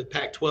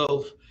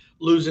Pac-12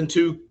 losing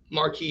 2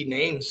 marquee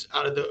names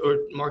or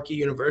marquee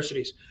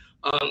universities.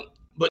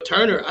 But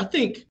Turner, I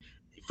think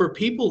for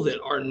people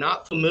that are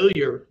not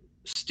familiar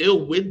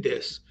still with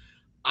this,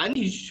 I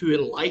need you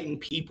to enlighten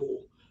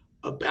people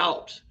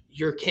about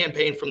your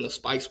campaign from the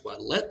Spike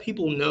Squad. Let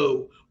people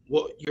know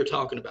what you're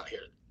talking about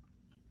here.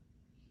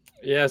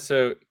 Yeah,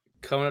 so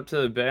coming up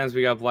to the Bends,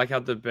 we got Black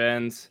Out the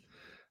Bends,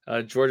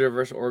 Georgia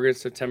versus Oregon,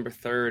 September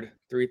 3rd,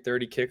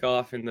 3:30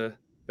 kickoff in the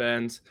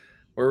Bends.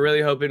 We're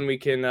really hoping we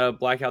can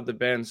black out the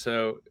Bends.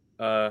 So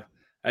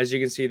as you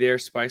can see there,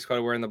 Spike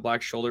Squad wearing the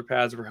black shoulder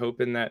pads. We're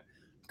hoping that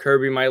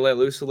Kirby might let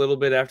loose a little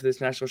bit after this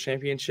national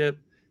championship,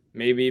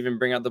 maybe even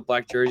bring out the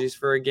black jerseys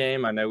for a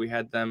game. I know we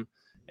had them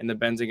in the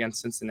Bends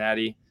against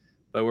Cincinnati,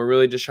 but we're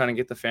really just trying to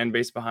get the fan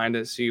base behind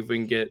it, see if we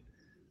can get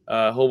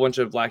a whole bunch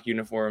of black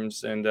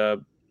uniforms and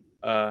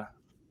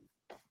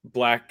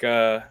black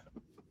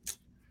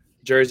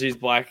jerseys,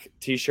 black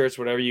T-shirts,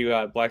 whatever you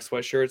got, black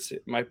sweatshirts.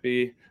 It might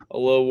be a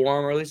little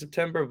warm early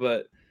September,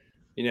 but,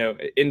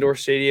 indoor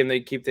stadium, they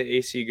keep the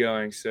AC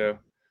going. So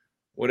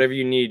whatever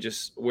you need,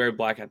 just wear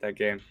black at that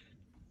game.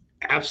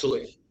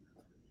 Absolutely.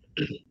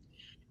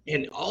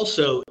 And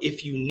also,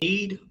 if you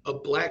need a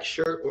black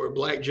shirt or a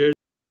black jersey,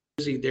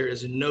 there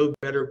is no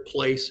better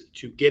place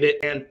to get it.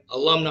 And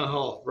Alumni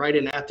Hall, right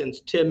in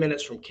Athens, 10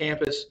 minutes from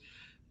campus.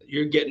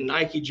 You're getting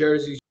Nike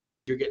jerseys,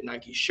 you're getting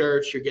Nike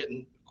shirts, you're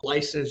getting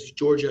licensed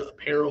Georgia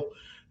apparel.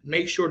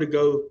 Make sure to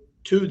go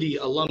to the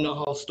Alumni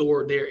Hall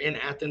store there in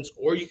Athens,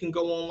 or you can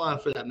go online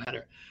for that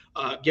matter.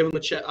 Give them a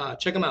check.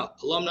 Check them out,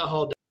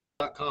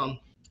 alumnihall.com.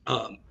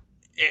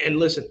 And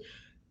listen,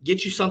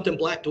 get you something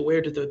black to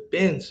wear to the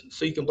Bends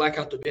so you can black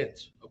out the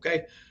Bends.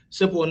 Okay,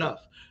 simple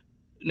enough.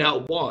 Now,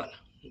 Juan,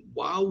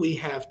 while we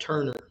have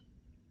Turner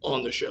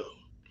on the show,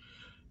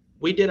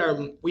 we did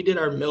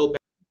our mailbag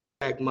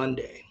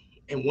Monday,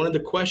 and one of the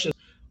questions,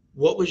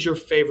 what was your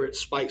favorite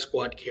Spike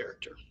Squad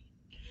character?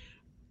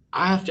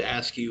 I have to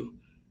ask you,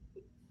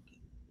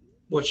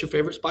 What's your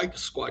favorite Spike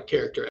Squad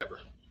character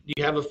ever? Do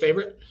you have a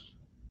favorite?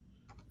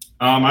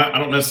 I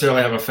don't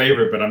necessarily have a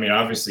favorite, but I mean,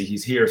 obviously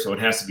he's here, so it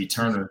has to be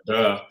Turner.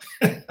 Duh.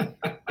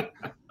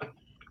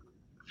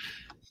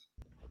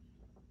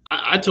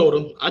 I told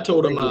him. I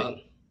told him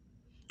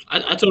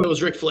it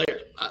was Ric Flair.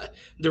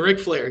 The Ric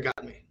Flair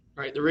got me.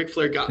 Right, the Ric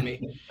Flair got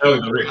me. Oh,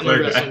 the Ric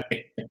Flair guy.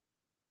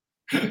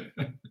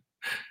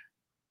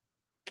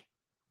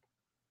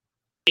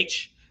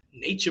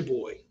 Nature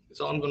boy. That's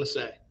all I'm gonna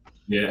say.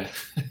 Yeah.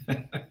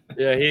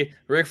 Yeah,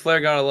 Ric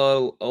Flair got a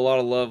lot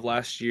of love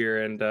last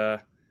year, and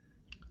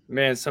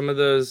man, some of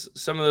those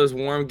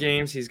warm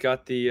games, he's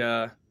got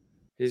the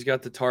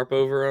tarp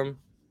over him,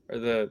 or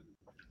the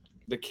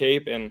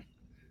cape, and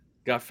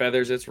got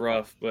feathers. It's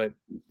rough, but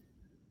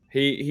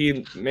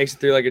he makes it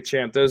through like a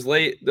champ. Those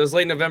late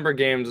November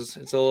games,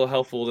 it's a little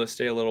helpful to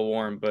stay a little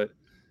warm, but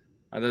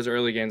those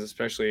early games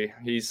especially,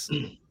 he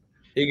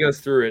goes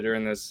through it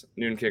during this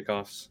noon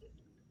kickoffs.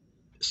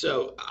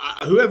 So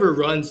whoever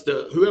runs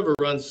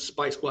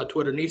Spike Squad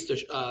Twitter needs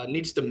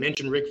to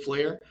mention Ric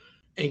Flair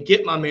and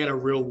get my man a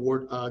real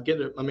robe.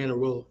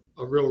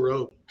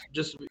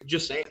 Just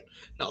saying.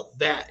 Now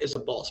that is a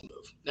boss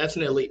move. That's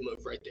an elite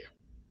move right there.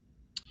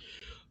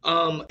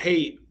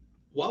 Hey,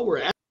 while we're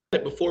at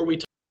it, before we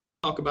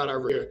talk about our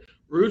rear,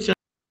 Roots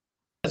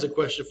has a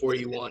question for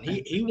you.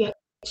 He wants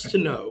to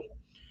know,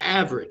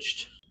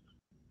 averaged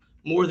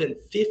more than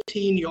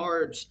 15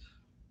 yards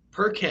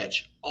per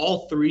catch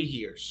all 3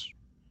 years.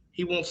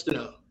 He wants to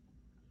know.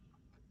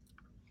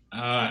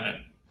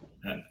 I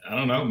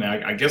don't know,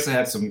 man. I guess I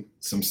had some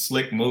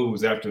slick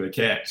moves after the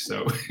catch,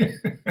 so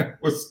I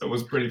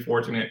was pretty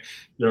fortunate.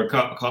 You know,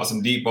 caught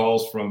some deep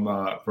balls from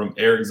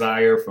Eric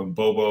Zaire, from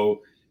Bobo,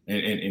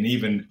 and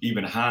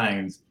even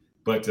Hines.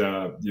 But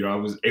you know, I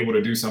was able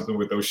to do something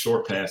with those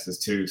short passes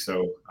too.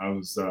 So I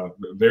was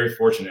very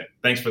fortunate.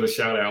 Thanks for the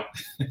shout out.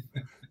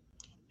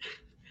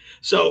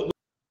 So,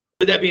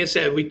 with that being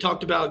said, we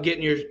talked about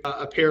getting your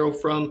apparel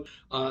from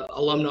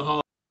Alumni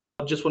Hall.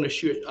 I just want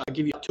to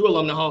give you to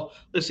Alumni Hall.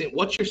 Listen,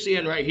 what you're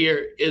seeing right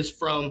here is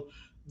from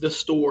the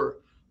store.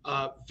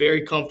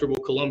 Very comfortable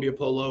Columbia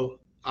polo.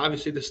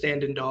 Obviously, the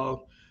standing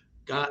dog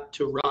got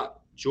to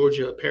rock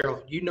Georgia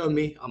apparel. You know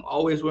me. I'm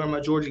always wearing my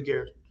Georgia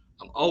gear.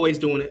 I'm always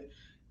doing it.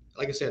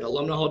 Like I said,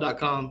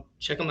 alumnihall.com.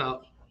 Check them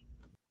out.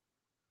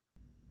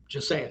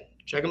 Just saying.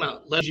 Check them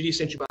out. Let GD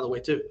sent you, by the way,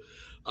 too.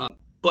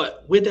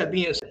 But with that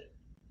being said,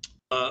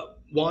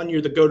 Juan,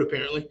 you're the GOAT,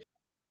 apparently.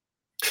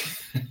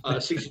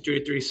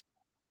 63-3.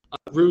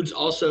 Rudes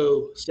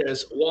also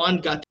says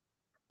Juan got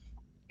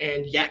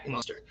and Yak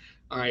Monster.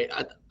 All right,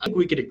 I think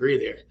we could agree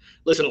there.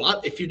 Listen,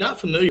 if you're not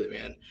familiar,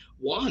 man,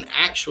 Juan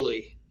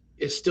actually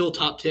is still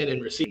top 10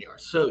 in receiving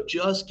yards. So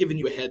just giving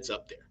you a heads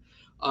up there.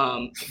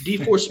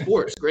 D4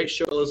 Sports, great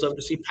show. I love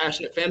to see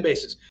passionate fan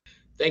bases.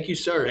 Thank you,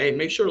 sir. Hey,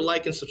 make sure to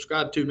like and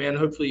subscribe too, man.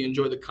 Hopefully you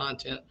enjoy the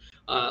content.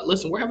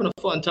 Listen, we're having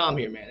a fun time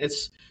here, man.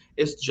 It's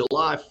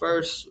July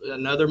 1st,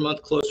 another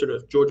month closer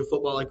to Georgia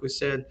football, like we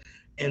said.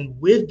 And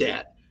with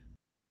that,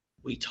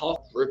 we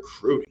talk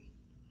recruiting,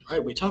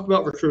 right? We talk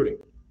about recruiting.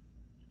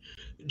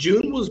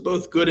 June was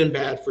both good and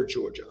bad for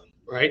Georgia,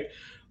 right?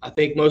 I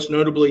think most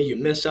notably you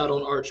miss out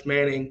on Arch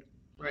Manning,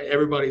 right?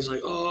 Everybody's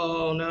like,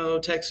 oh, no,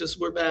 Texas,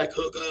 we're back,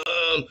 hook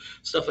 'em,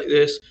 stuff like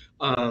this.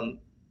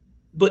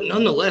 But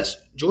nonetheless,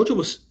 Georgia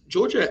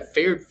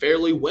fared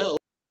fairly well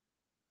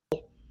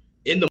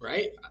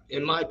right?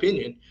 In my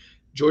opinion,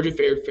 Georgia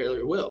fared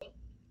fairly well.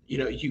 You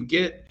know, you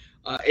get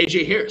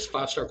A.J. Harris,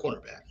 5-star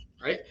cornerback,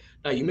 right?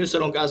 Now, you miss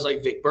out on guys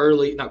like Vic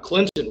Burley. Now,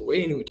 Clemson, we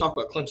ain't even talk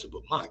about Clemson,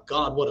 but my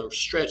God, what a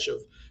stretch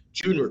of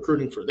June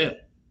recruiting for them.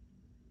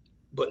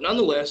 But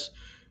nonetheless,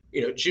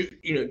 June,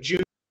 you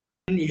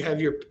have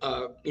your,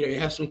 you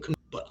have some,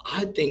 but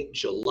I think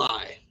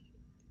July,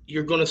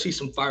 you're going to see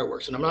some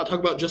fireworks. And I'm not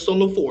talking about just on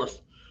the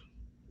 4th.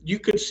 You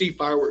could see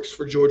fireworks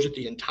for Georgia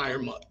the entire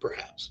month,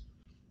 perhaps,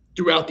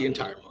 throughout the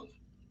entire month,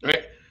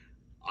 right?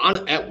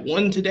 At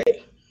 1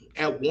 today,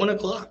 at 1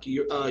 o'clock,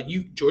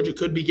 Georgia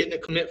could be getting a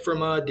commit from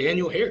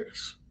Daniel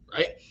Harris,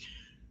 right?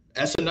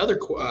 That's another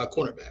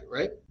cornerback,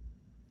 right?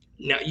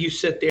 Now you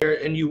sit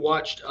there and you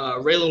watched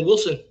Raylan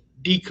Wilson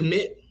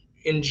decommit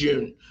in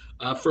June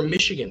from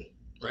Michigan,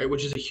 right,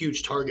 which is a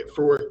huge target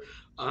for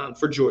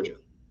Georgia.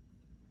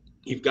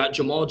 You've got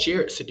Jamal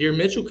Jarrett. Sadir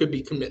Mitchell could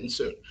be committing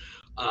soon.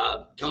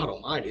 God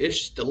almighty,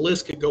 the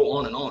list could go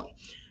on and on.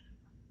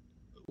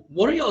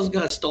 What are y'all's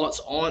guys' thoughts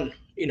on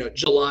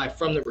July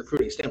from the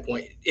recruiting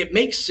standpoint? It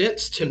makes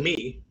sense to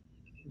me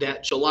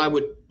that July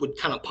would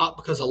kind of pop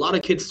because a lot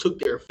of kids took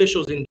their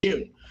officials in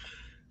June.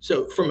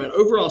 So from an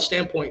overall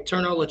standpoint,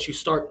 Turner, I'll let you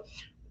start.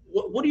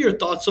 What are your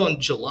thoughts on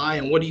July,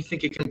 and what do you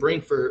think it can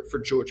bring for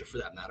Georgia, for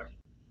that matter?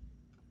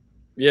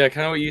 Yeah,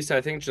 kind of what you said.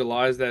 I think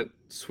July is that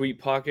sweet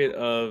pocket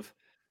of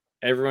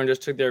everyone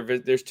just took their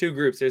visit. There's two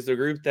groups. There's the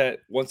group that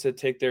wants to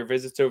take their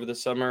visits over the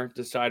summer,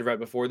 decide right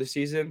before the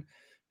season.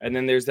 And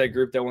then there's that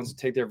group that wants to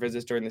take their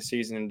visits during the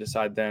season and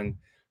decide then.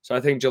 So I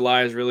think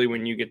July is really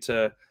when you get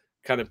to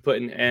kind of put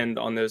an end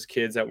on those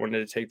kids that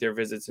wanted to take their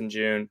visits in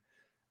June.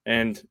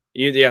 And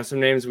some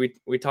names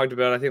we talked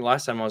about, I think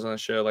last time I was on the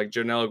show, like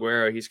Jonel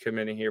Aguero, he's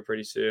committing here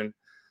pretty soon.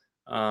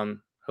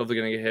 Hopefully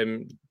going to get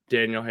him.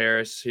 Daniel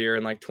Harris here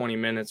in like 20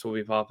 minutes will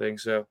be popping.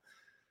 So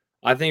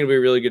I think it'll be a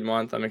really good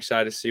month. I'm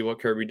excited to see what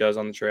Kirby does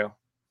on the trail.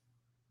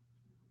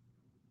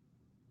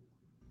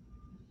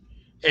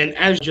 And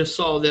as you just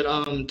saw that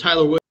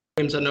Tyler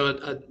Williams, I know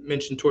I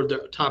mentioned toward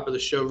the top of the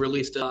show,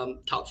 released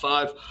top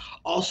 5,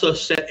 also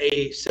set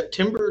a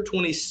September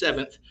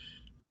 27th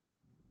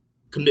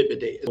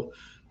commitment date.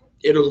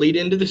 It'll lead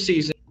into the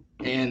season,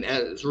 and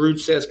as Rude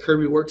says,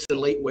 Kirby works in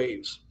late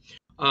waves.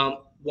 Juan,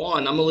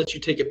 I'm going to let you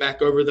take it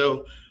back over,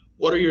 though.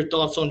 What are your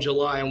thoughts on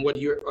July, and what are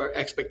your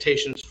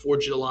expectations for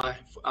July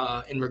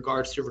in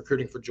regards to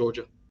recruiting for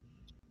Georgia?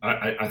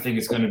 I think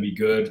it's going to be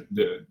good.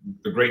 The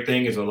great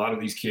thing is a lot of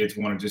these kids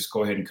want to just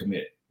go ahead and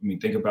commit. I mean,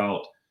 think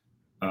about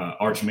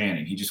Arch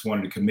Manning. He just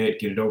wanted to commit,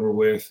 get it over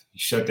with. He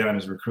shut down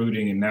his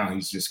recruiting, and now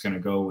he's just going to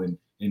go and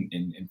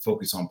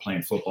focus on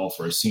playing football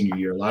for his senior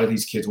year. A lot of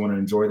these kids want to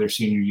enjoy their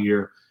senior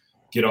year,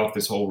 get off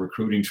this whole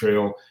recruiting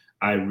trail.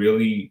 I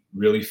really,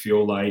 really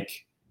feel like,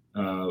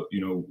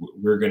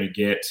 we're going to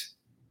get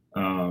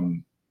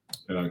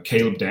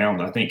Caleb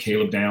Downs. I think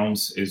Caleb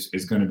Downs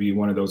is going to be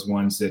one of those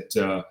ones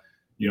that,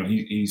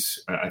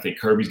 I think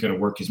Kirby's going to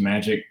work his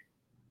magic.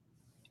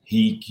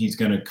 He's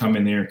going to come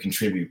in there and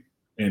contribute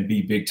and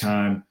be big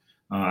time.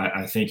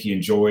 I think he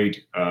enjoyed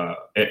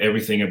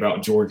everything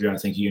about Georgia. I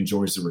think he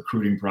enjoys the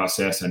recruiting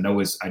process. I know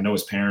his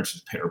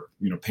parents.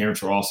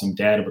 Parents are awesome.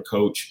 Dad of a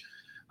coach,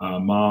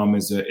 mom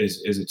is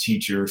a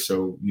teacher.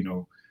 So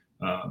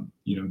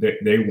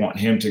they want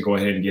him to go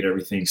ahead and get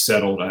everything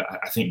settled.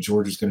 I think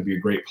Georgia's going to be a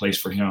great place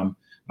for him.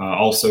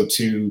 Also,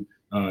 too,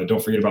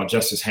 don't forget about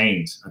Justice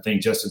Haynes. I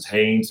think Justice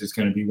Haynes is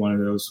going to be one of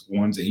those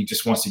ones that he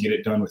just wants to get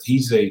it done with.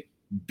 He's a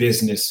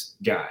business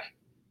guy.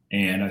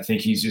 And I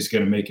think he's just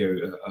going to make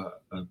a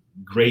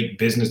great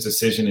business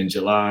decision in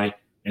July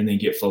and then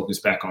get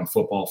focused back on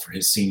football for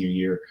his senior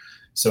year.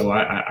 So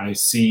I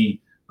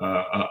see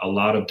a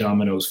lot of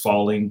dominoes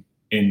falling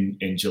in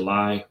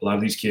July. A lot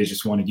of these kids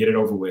just want to get it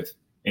over with.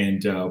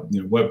 And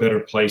what better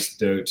place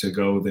to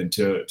go than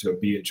to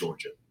be at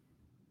Georgia?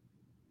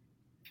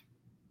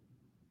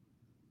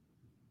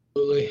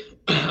 Absolutely.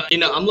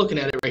 I'm looking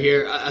at it right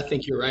here. I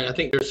think you're right. I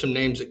think there's some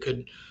names that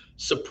could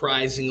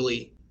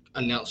surprisingly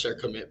announce their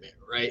commitment,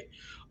 right?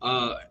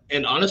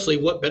 And honestly,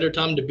 what better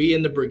time to be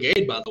in the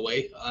brigade, by the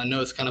way? I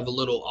know it's kind of a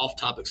little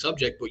off-topic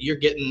subject, but you're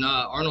getting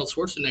Arnold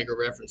Schwarzenegger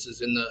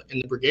references in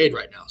the brigade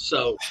right now.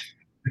 So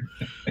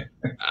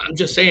I'm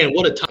just saying,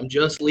 what a time.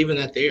 Just leaving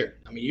that there.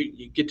 I mean,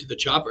 you get to the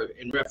chopper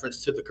in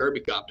reference to the Kirby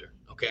copter,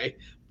 okay?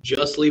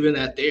 Just leaving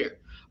that there.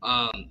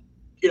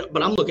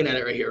 But I'm looking at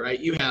it right here, right?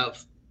 You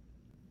have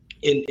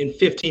in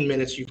 15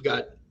 minutes, you've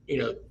got,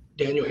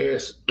 Daniel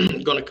Harris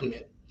going to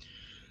commit.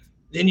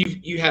 Then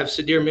you have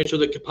Sadir Mitchell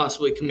that could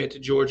possibly commit to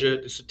Georgia.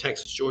 This is a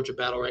Texas-Georgia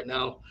battle right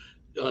now.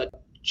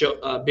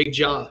 Big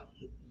Jaw,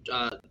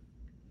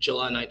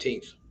 July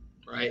 19th,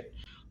 right?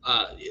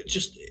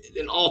 Just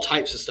in all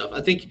types of stuff.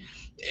 I think,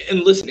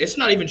 and listen, it's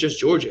not even just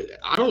Georgia.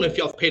 I don't know if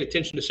y'all have paid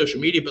attention to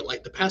social media, but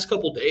like the past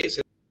couple of days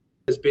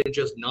has been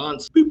just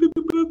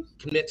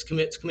commits,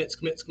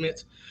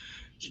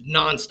 just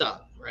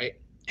nonstop, right?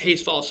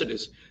 Hayes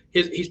Fawcett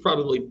he's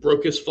probably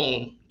broke his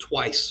phone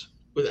twice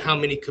with how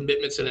many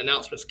commitments and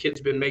announcements kids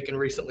been making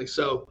recently.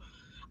 So,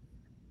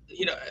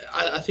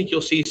 I think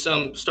you'll see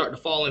some start to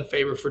fall in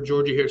favor for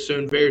Georgia here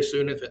soon, very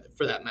soon,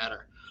 for that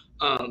matter.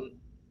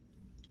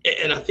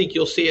 And I think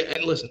you'll see it.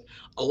 And listen,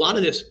 a lot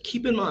of this,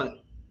 keep in mind,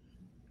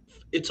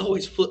 it's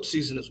always flip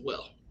season as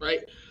well,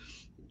 right?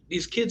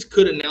 These kids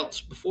could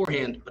announce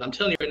beforehand, but I'm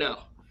telling you right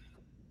now,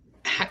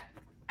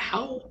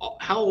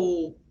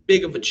 how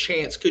big of a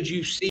chance could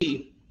you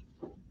see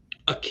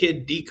a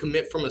kid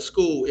decommit from a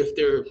school if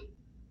they're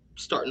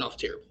starting off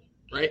terrible,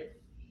 right?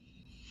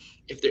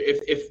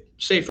 If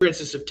say, for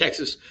instance, if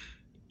Texas,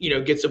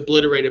 gets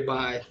obliterated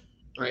by,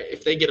 right,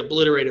 if they get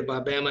obliterated by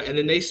Bama and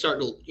then they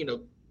start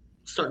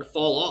to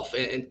fall off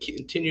and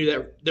continue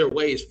their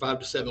ways 5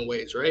 to 7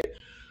 ways, right?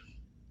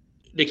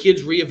 The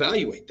kids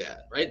reevaluate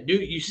that, right? Do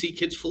you see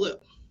kids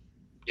flip?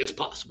 It's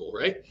possible,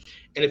 right?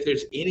 And if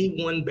there's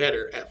anyone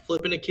better at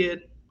flipping a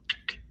kid,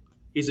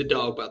 he's a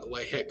dog, by the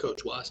way, head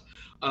coach wise.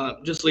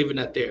 Just leaving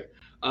that there.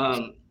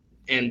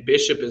 And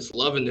Bishop is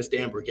loving this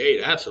damn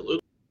brigade. Absolutely.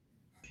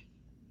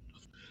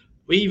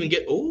 We even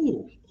get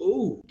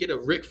a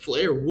Ric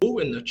Flair woo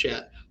in the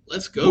chat.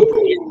 Let's go,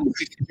 bro.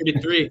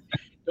 63.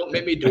 Don't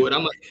make me do it.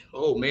 I'm like,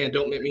 oh man,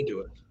 don't make me do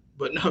it.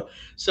 But no.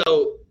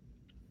 So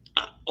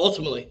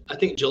ultimately, I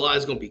think July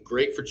is going to be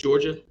great for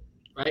Georgia,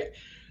 right?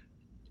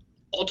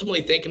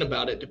 Ultimately, thinking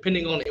about it,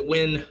 depending on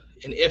when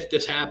and if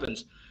this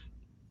happens,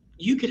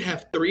 you could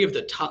have 3 of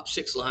the top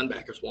 6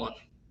 linebackers won.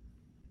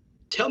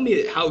 Tell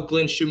me how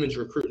Glenn Schumann's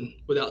recruiting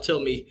without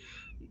telling me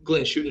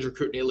Glenn Schumann's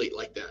recruiting elite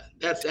like that.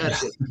 That's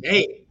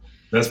insane.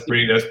 That's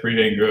pretty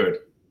dang good.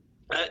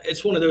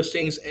 It's one of those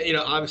things,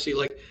 obviously,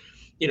 like,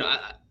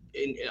 I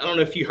don't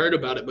know if you heard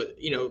about it, but,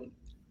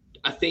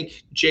 I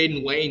think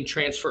Jaden Wayne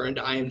transferring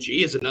to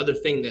IMG is another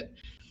thing that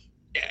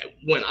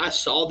when I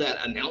saw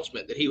that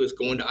announcement that he was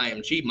going to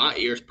IMG, my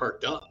ears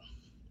perked up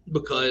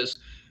because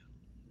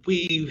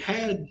we've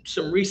had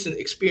some recent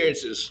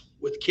experiences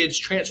with kids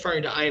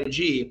transferring to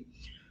IMG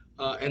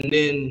and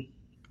then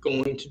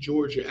going to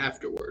Georgia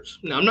afterwards.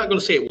 Now, I'm not going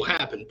to say it will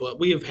happen, but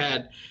we have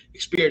had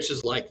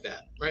experiences like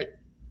that, right?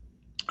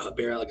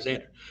 Bear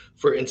Alexander,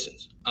 for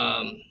instance.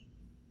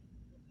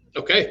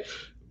 Okay,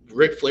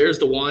 Ric Flair is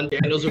the Juan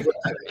Daniels of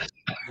wrestling.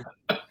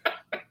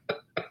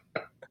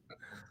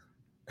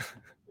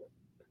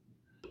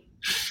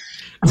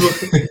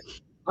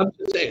 I'm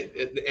just saying,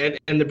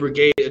 and the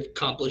brigade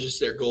accomplishes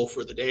their goal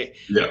for the day.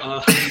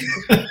 Yeah.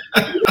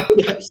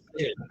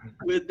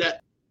 With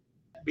that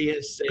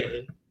being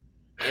said,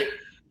 right,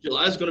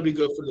 July is going to be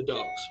good for the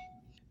Dogs.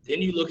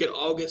 Then you look at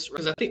August,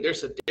 because I think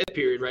there's a dead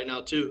period right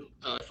now too,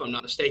 if I'm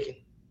not mistaken.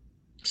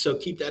 So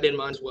keep that in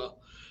mind as well.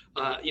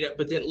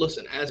 But then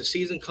listen, as the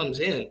season comes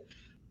in,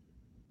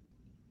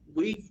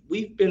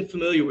 we've been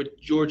familiar with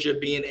Georgia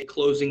being a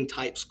closing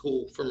type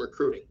school from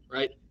recruiting,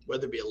 right?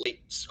 Whether it be a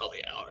late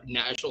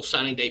national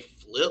signing day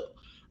flip,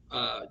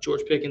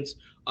 George Pickens,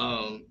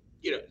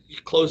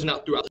 closing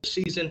out throughout the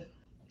season,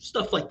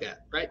 stuff like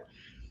that, right?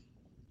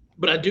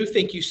 But I do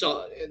think you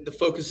saw the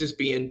focus is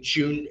being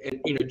June,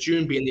 and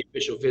June being the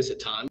official visit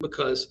time,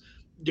 because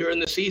during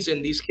the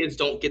season these kids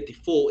don't get the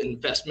full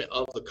investment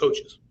of the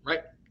coaches,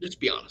 right? Let's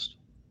be honest.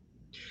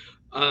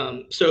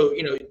 So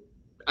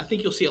I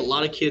think you'll see a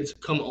lot of kids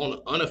come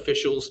on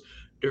unofficials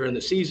during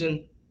the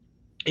season,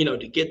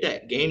 to get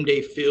that game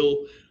day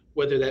feel,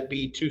 whether that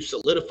be to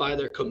solidify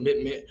their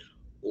commitment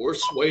or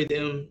sway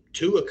them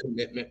to a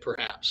commitment,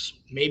 perhaps,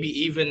 maybe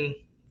even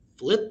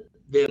flip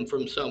them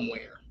from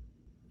somewhere,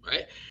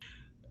 right?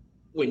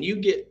 When you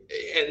get,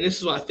 and this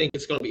is why I think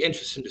it's going to be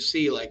interesting to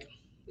see, like,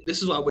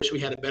 this is why I wish we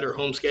had a better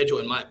home schedule,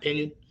 in my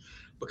opinion,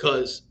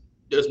 because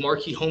those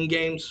marquee home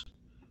games,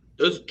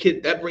 those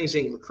kids, that brings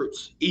in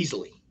recruits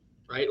easily,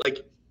 right?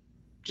 Like,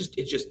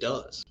 it just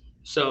does.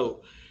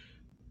 So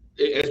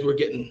as we're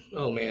getting,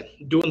 oh man,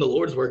 doing the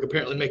Lord's work,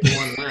 apparently making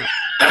one laugh.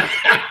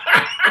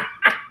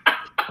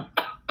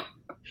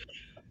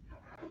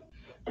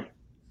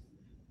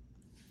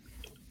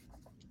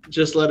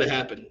 Just let it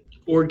happen.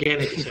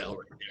 Organic as hell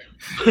right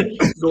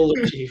there. Goal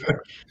achieved.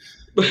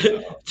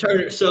 But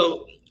Turner,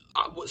 so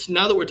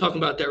now that we're talking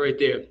about that right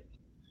there,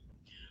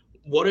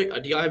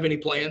 do y'all have any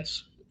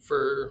plans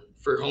for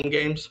home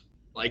games,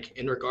 like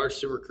in regards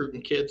to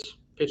recruiting kids,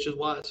 pitches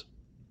wise?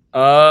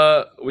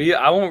 I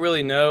won't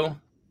really know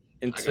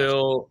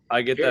until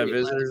I get that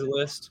visitors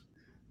list.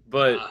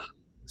 But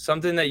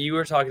something that you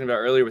were talking about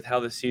earlier with how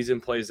the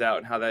season plays out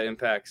and how that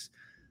impacts,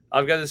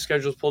 I've got the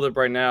schedules pulled up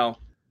right now.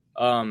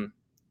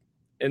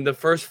 In the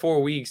first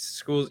 4 weeks,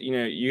 schools,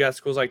 you got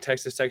schools like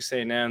Texas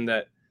A&M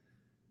that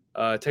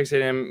Texas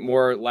A&M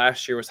more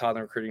last year was hot on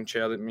the recruiting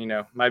trail.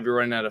 That might be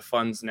running out of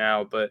funds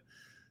now, but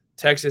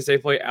Texas, they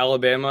play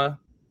Alabama.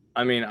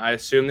 I mean, I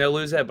assume they'll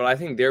lose that, but I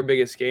think their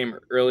biggest game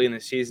early in the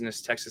season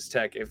is Texas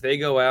Tech. If they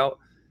go out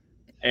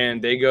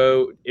and they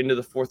go into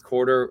the fourth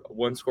quarter,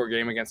 one-score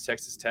game against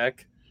Texas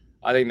Tech,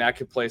 I think that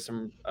could play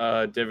some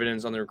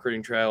dividends on the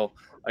recruiting trail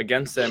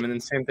against them. And then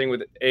same thing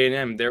with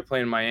A&M. They're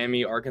playing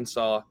Miami,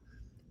 Arkansas,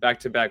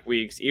 back-to-back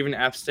weeks, even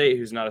App State,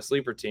 who's not a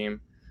sleeper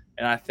team.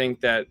 And I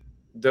think that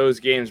those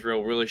games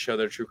will really show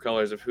their true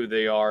colors of who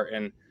they are.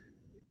 And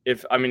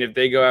if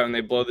they go out and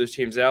they blow those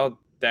teams out,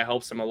 that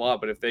helps them a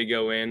lot. But if they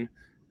go in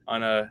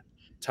on a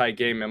tight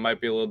game, it might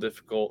be a little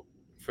difficult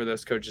for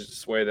those coaches to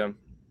sway them.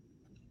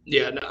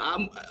 Yeah,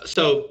 no,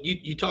 so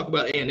you talk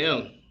about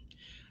A&M.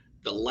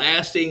 The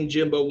last thing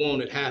Jimbo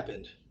wanted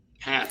happened.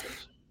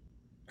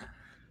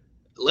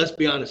 Let's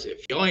be honest.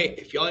 If y'all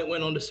ain't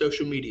went on to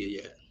social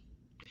media yet,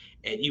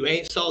 and you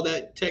ain't saw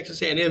that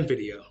Texas A&M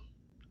video,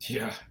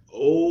 yeah.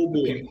 Oh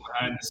boy. The people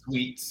behind the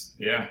suites.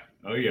 Yeah.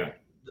 Oh yeah.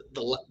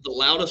 The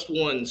loudest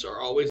ones are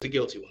always the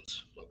guilty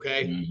ones.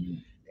 Okay. Mm-hmm.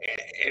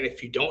 And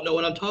if you don't know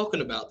what I'm talking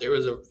about, there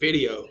was a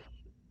video.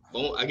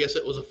 I guess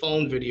it was a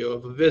phone video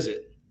of a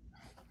visit.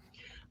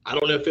 I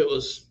don't know if it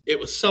was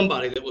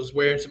somebody that was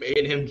wearing some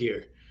A&M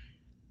gear.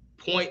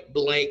 Point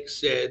blank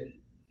said,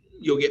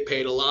 you'll get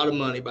paid a lot of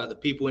money by the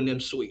people in them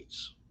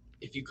suites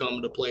if you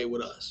come to play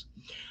with us.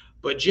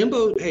 But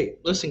Jimbo, hey,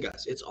 listen,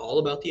 guys, it's all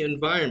about the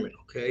environment,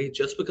 okay?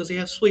 Just because they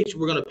have suites,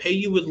 we're going to pay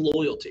you with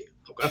loyalty,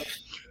 okay?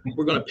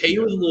 We're going to pay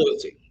you with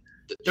loyalty,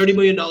 $30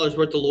 million worth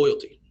of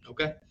loyalty,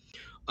 okay?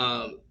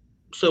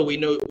 So we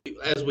know,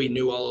 as we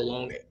knew all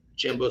along,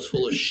 Jimbo's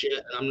full of shit,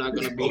 and I'm not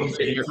going to be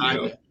sitting here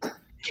hiding it.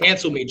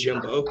 Cancel me,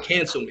 Jimbo.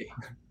 Cancel me.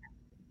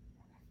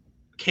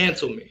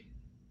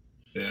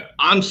 Yeah.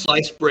 I'm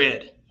sliced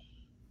bread.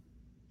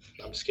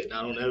 I'm just kidding.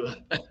 I don't know.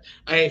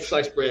 I ain't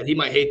sliced bread. He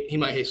might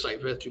hate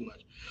sliced bread too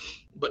much.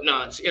 But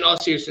no, in all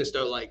seriousness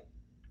though, like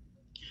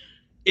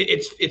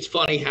it's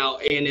funny how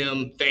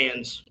A&M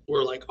fans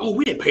were like, "Oh,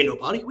 we didn't pay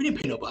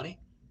nobody.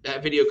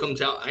 That video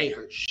comes out. I ain't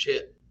heard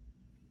shit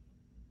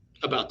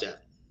about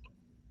that.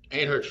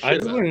 I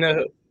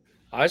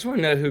just want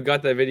to know who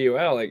got that video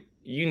out. Like,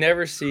 you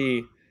never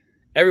see.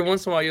 Every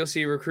once in a while, you'll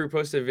see a recruit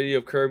post a video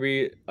of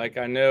Kirby. Like,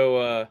 I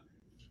know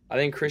I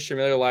think Christian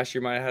Miller last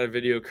year might have had a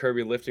video of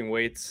Kirby lifting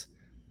weights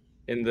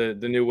in the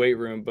new weight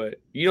room, but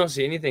you don't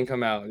see anything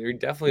come out. You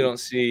definitely don't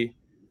see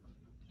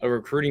a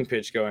recruiting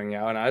pitch going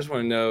out. And I just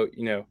want to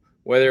know,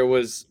 whether it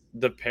was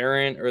the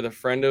parent or the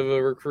friend of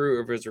a recruit,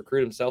 or if it was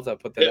recruit himself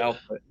that put that out.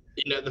 But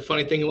the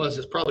funny thing was,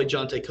 it's probably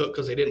Jonte Cook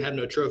because they didn't have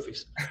no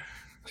trophies.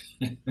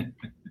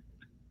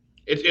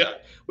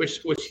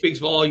 Which speaks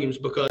volumes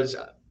because,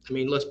 I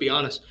mean, let's be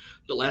honest.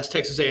 The last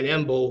Texas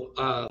A&M Bowl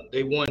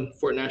they won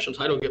for a national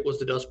title was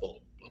the Dust Bowl.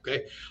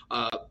 Okay,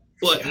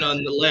 but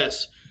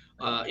nonetheless,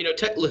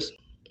 listen,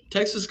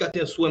 Texas got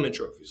them swimming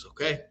trophies.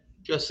 Okay,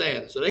 just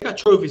saying. So they got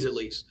trophies at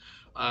least.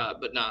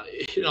 But nah,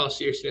 in all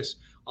seriousness,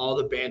 all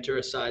the banter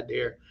aside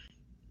there,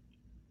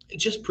 it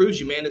just proves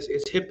you, man,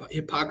 it's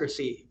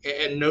hypocrisy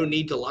and no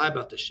need to lie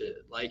about this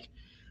shit. Like,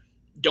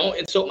 don't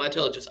insult my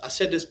intelligence. I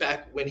said this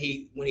back when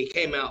he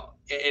came out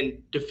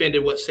and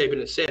defended what Saban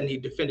had said, and he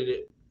defended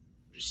it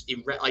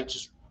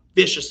just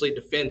viciously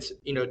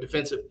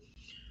defensive.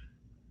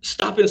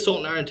 Stop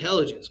insulting our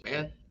intelligence,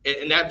 man.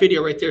 And that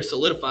video right there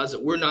solidifies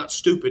that we're not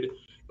stupid.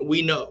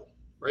 We know,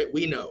 right?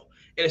 We know.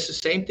 And it's the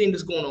same thing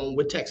that's going on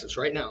with Texas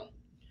right now.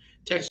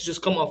 Texas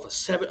just come off a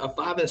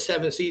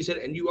 5-7 season,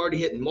 and you already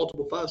hitting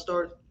multiple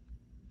 5-stars.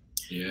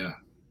 Yeah.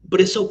 But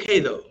it's okay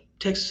though.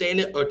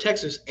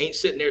 Texas ain't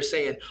sitting there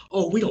saying,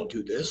 "Oh, we don't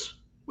do this.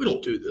 We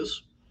don't do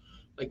this."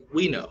 Like,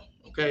 we know.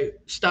 Okay,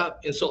 stop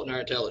insulting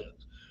our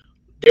intelligence.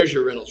 There's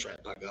your Reynolds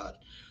rant, by God.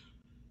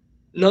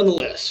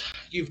 Nonetheless,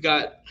 you've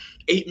got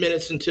 8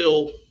 minutes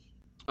until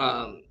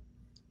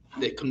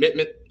the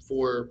commitment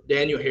for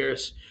Daniel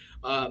Harris.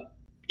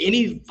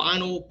 Any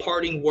final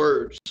parting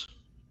words,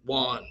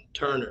 Juan,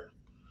 Turner?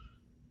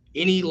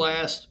 Any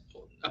last?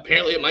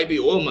 Apparently, it might be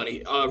oil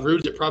money.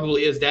 Rudes, it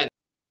probably is that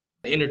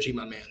energy,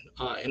 my man.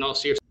 In all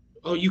seriousness.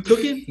 Oh, you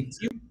cooking?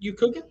 You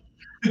cooking?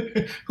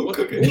 Who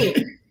cooking?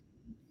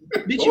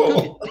 Bitch, you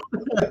cooking?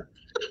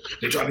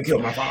 They tried to kill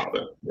my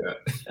father. Yeah.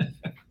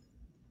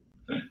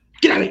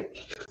 Get out of here.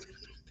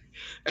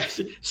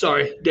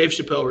 Sorry, Dave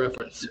Chappelle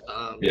reference.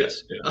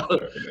 Yes. Yeah.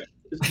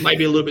 This might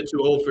be a little bit too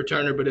old for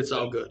Turner, but it's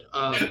all good.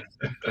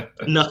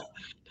 No,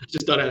 I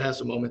just thought I'd have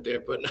some moment there.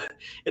 But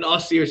in all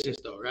seriousness,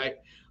 though, right?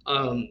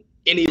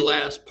 Any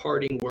last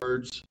parting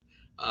words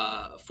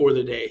for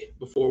the day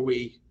before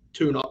we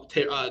tune off?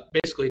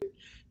 Basically,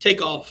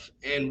 take off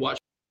and watch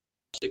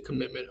the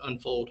commitment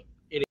unfold.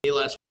 Any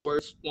last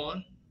words,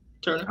 Juan,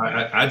 Turner?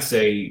 I'd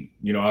say,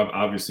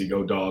 obviously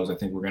go Dogs. I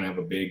think we're going to have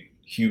a big,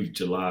 huge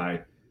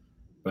July.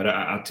 But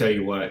I'll tell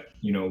you what,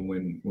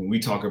 when we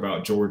talk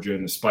about Georgia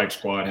and the Spike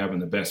Squad having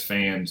the best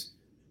fans,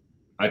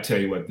 I tell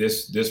you what,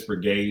 this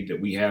brigade that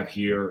we have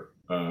here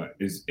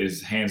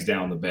is hands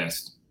down the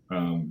best.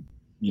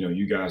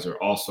 You guys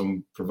are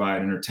awesome,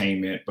 provide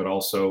entertainment, but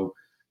also,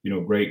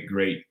 great,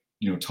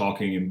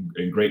 talking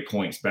and great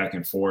points back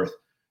and forth.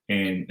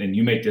 And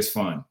you make this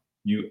fun.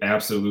 You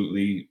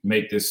absolutely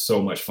make this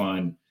so much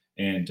fun.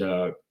 And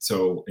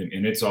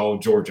and it's all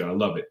Georgia. I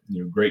love it.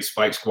 Great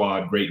Spike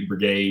Squad, great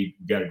brigade.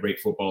 We've got a great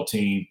football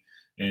team,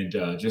 and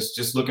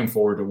just looking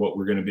forward to what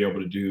we're going to be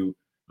able to do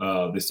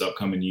this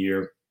upcoming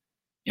year.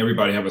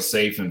 Everybody have a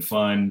safe and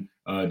fun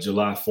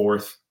July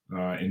 4th.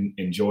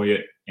 Enjoy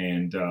it,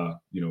 and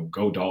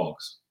go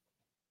Dogs.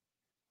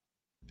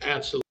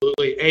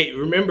 Absolutely. Hey,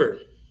 remember,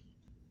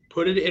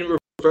 put it in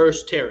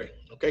reverse, Terry.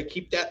 Okay,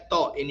 keep that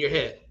thought in your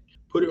head.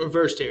 Put it in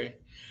reverse, Terry.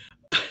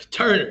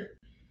 Turner.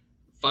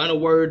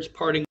 Final words,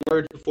 parting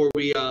words before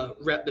we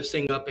wrap this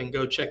thing up and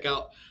go check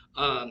out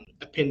a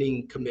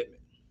pending commitment.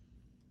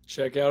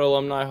 Check out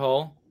Alumni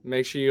Hall.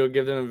 Make sure you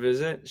give them a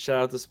visit.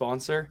 Shout out the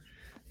sponsor.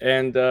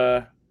 And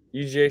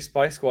UGA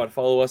Spike Squad.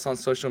 Follow us on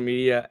social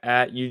media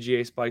at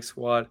UGA Spike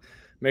Squad.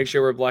 Make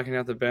sure we're blacking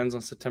out the Benz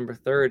on September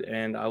 3rd,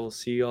 and I will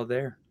see you all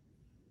there.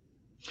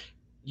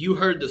 You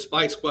heard the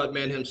Spike Squad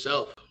man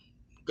himself.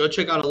 Go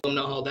check out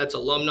Alumni Hall. That's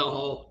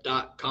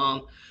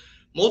alumnihall.com.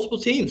 Multiple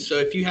teams. So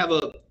if you have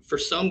for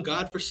some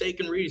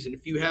godforsaken reason,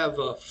 if you have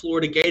a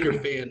Florida Gator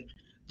fan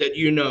that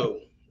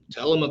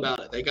tell them about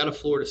it. They got a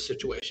Florida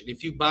situation.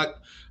 If you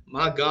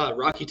my God,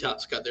 Rocky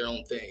Top's got their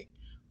own thing,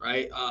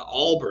 right?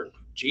 Auburn,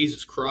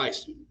 Jesus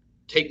Christ,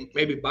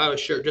 buy a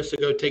shirt just to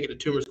go take it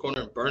to Toomer's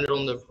Corner and burn it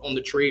on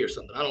the tree or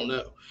something. I don't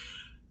know.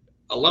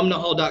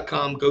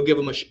 Alumnihall.com. Go give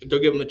them a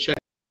check.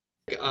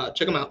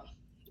 Check them out.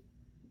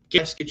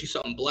 Get you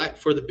something black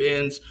for the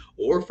Benz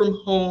or from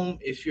home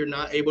if you're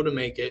not able to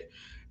make it.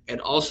 And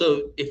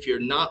also, if you're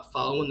not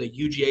following the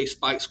UGA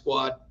Spike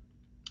Squad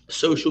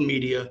social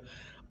media,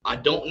 I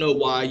don't know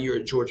why you're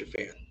a Georgia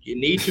fan. You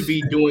need to be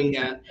doing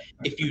that.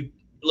 If you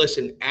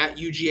listen at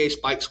UGA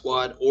Spike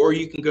Squad, or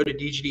you can go to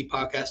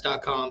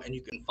dgdpodcast.com and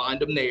you can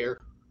find them there.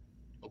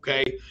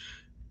 Okay.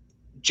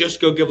 Just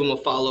go give them a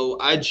follow.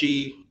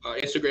 IG,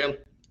 Instagram,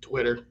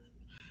 Twitter.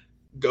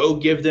 Go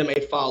give them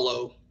a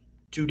follow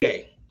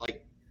today.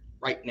 Like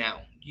right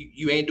now.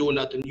 You ain't doing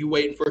nothing. You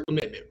waiting for a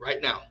commitment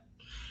right now.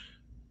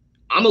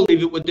 I'm going to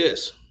leave it with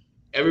this.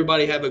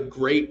 Everybody have a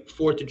great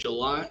 4th of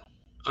July.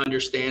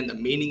 Understand the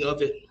meaning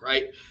of it,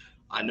 right?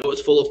 I know it's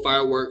full of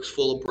fireworks,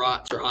 full of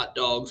brats or hot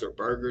dogs or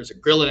burgers or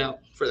grilling out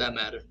for that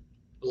matter.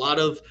 A lot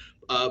of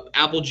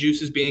apple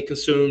juice is being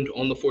consumed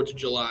on the 4th of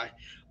July.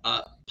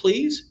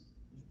 Please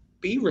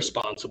be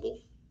responsible,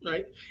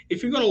 right?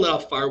 If you're going to let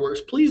off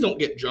fireworks, please don't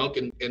get drunk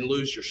and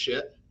lose your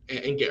shit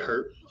and get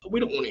hurt. We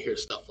don't want to hear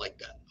stuff like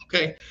that,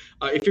 okay?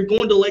 If you're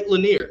going to Lake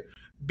Lanier,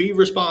 be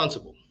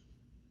responsible.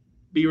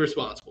 Be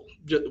responsible.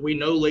 We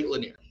know Lake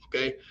Lanier,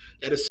 okay?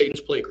 That is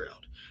Satan's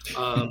playground.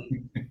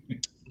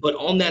 But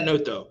on that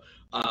note, though,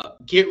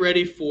 get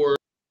ready for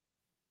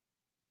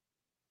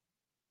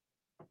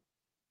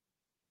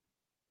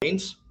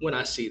when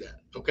I see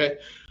that, okay?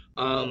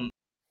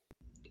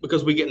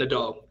 Because we get in the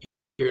dog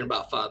here in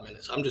about 5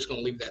 minutes. I'm just going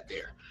to leave that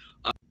there.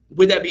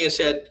 With that being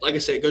said, like I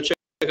said, go check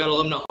out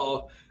Alumni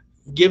Hall.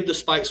 Give the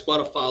Spike Squad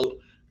a follow.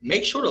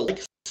 Make sure to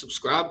like,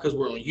 subscribe, because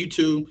we're on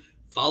YouTube.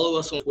 Follow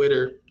us on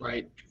Twitter,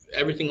 right?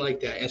 Everything like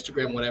that,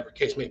 Instagram, whatever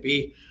case may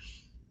be.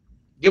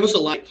 Give us a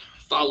like,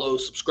 follow,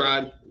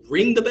 subscribe,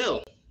 ring the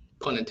bell.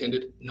 Pun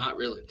intended, not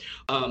really.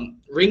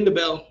 Ring the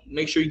bell.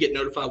 Make sure you get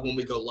notified when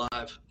we go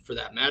live, for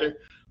that matter.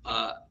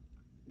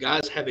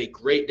 Guys, have a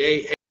great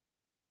day.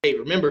 Hey,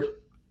 remember,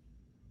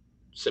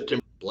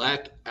 September,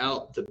 black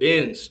out the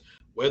bins.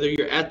 Whether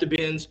you're at the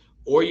bins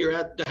or you're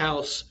at the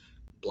house,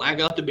 black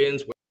out the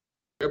bins,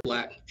 wear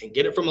black, and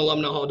get it from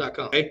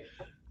alumnihall.com. Okay?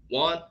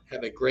 Juan,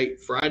 have a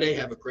great Friday.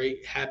 Have a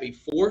great happy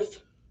 4th.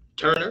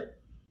 Turner,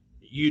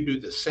 you do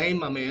the same,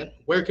 my man.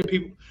 Where can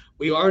people –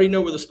 we already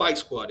know where the Spike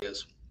Squad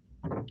is.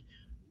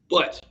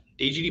 But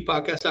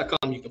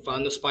dgdpodcast.com, you can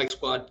find the Spike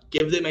Squad.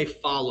 Give them a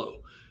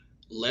follow.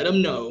 Let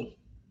them know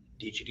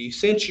DGD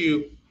sent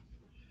you,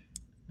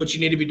 but you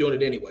need to be doing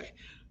it anyway.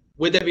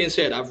 With that being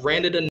said, I've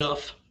ranted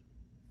enough.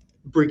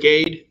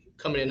 Brigade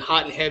coming in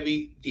hot and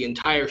heavy the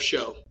entire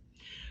show.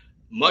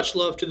 Much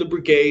love to the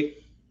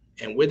Brigade.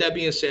 And with that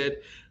being said,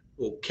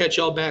 we'll catch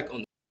y'all back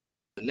on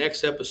the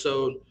next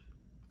episode.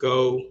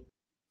 Go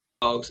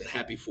Dogs and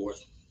happy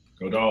 4th.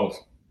 Go Dogs.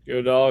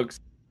 Go Dogs.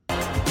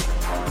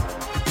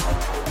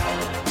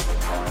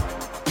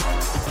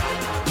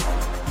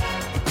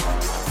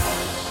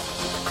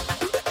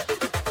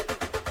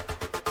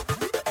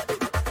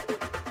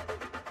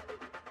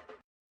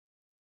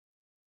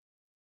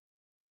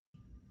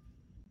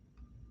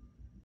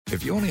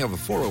 If you only have a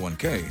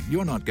 401k,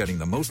 you're not getting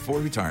the most for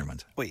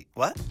retirement. Wait,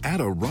 what?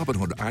 Add a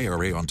Robinhood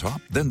IRA on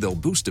top, then they'll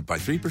boost it by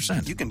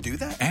 3%. You can do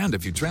that? And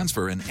if you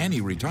transfer in any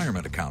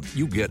retirement account,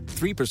 you get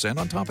 3%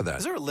 on top of that.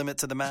 Is there a limit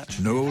to the match?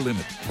 No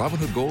limit.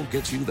 Robinhood Gold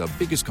gets you the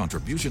biggest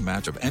contribution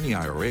match of any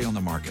IRA on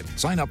the market.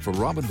 Sign up for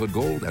Robinhood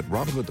Gold at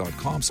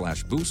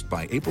Robinhood.com/boost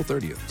by April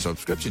 30th.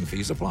 Subscription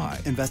fees apply.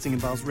 Investing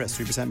involves risk.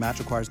 3% match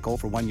requires gold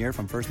for 1 year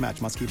from first match.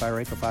 Must keep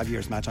IRA for 5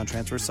 years. Match on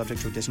transfers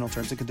subject to additional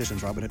terms and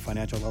conditions. Robinhood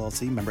Financial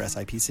LLC, member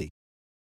SIPC.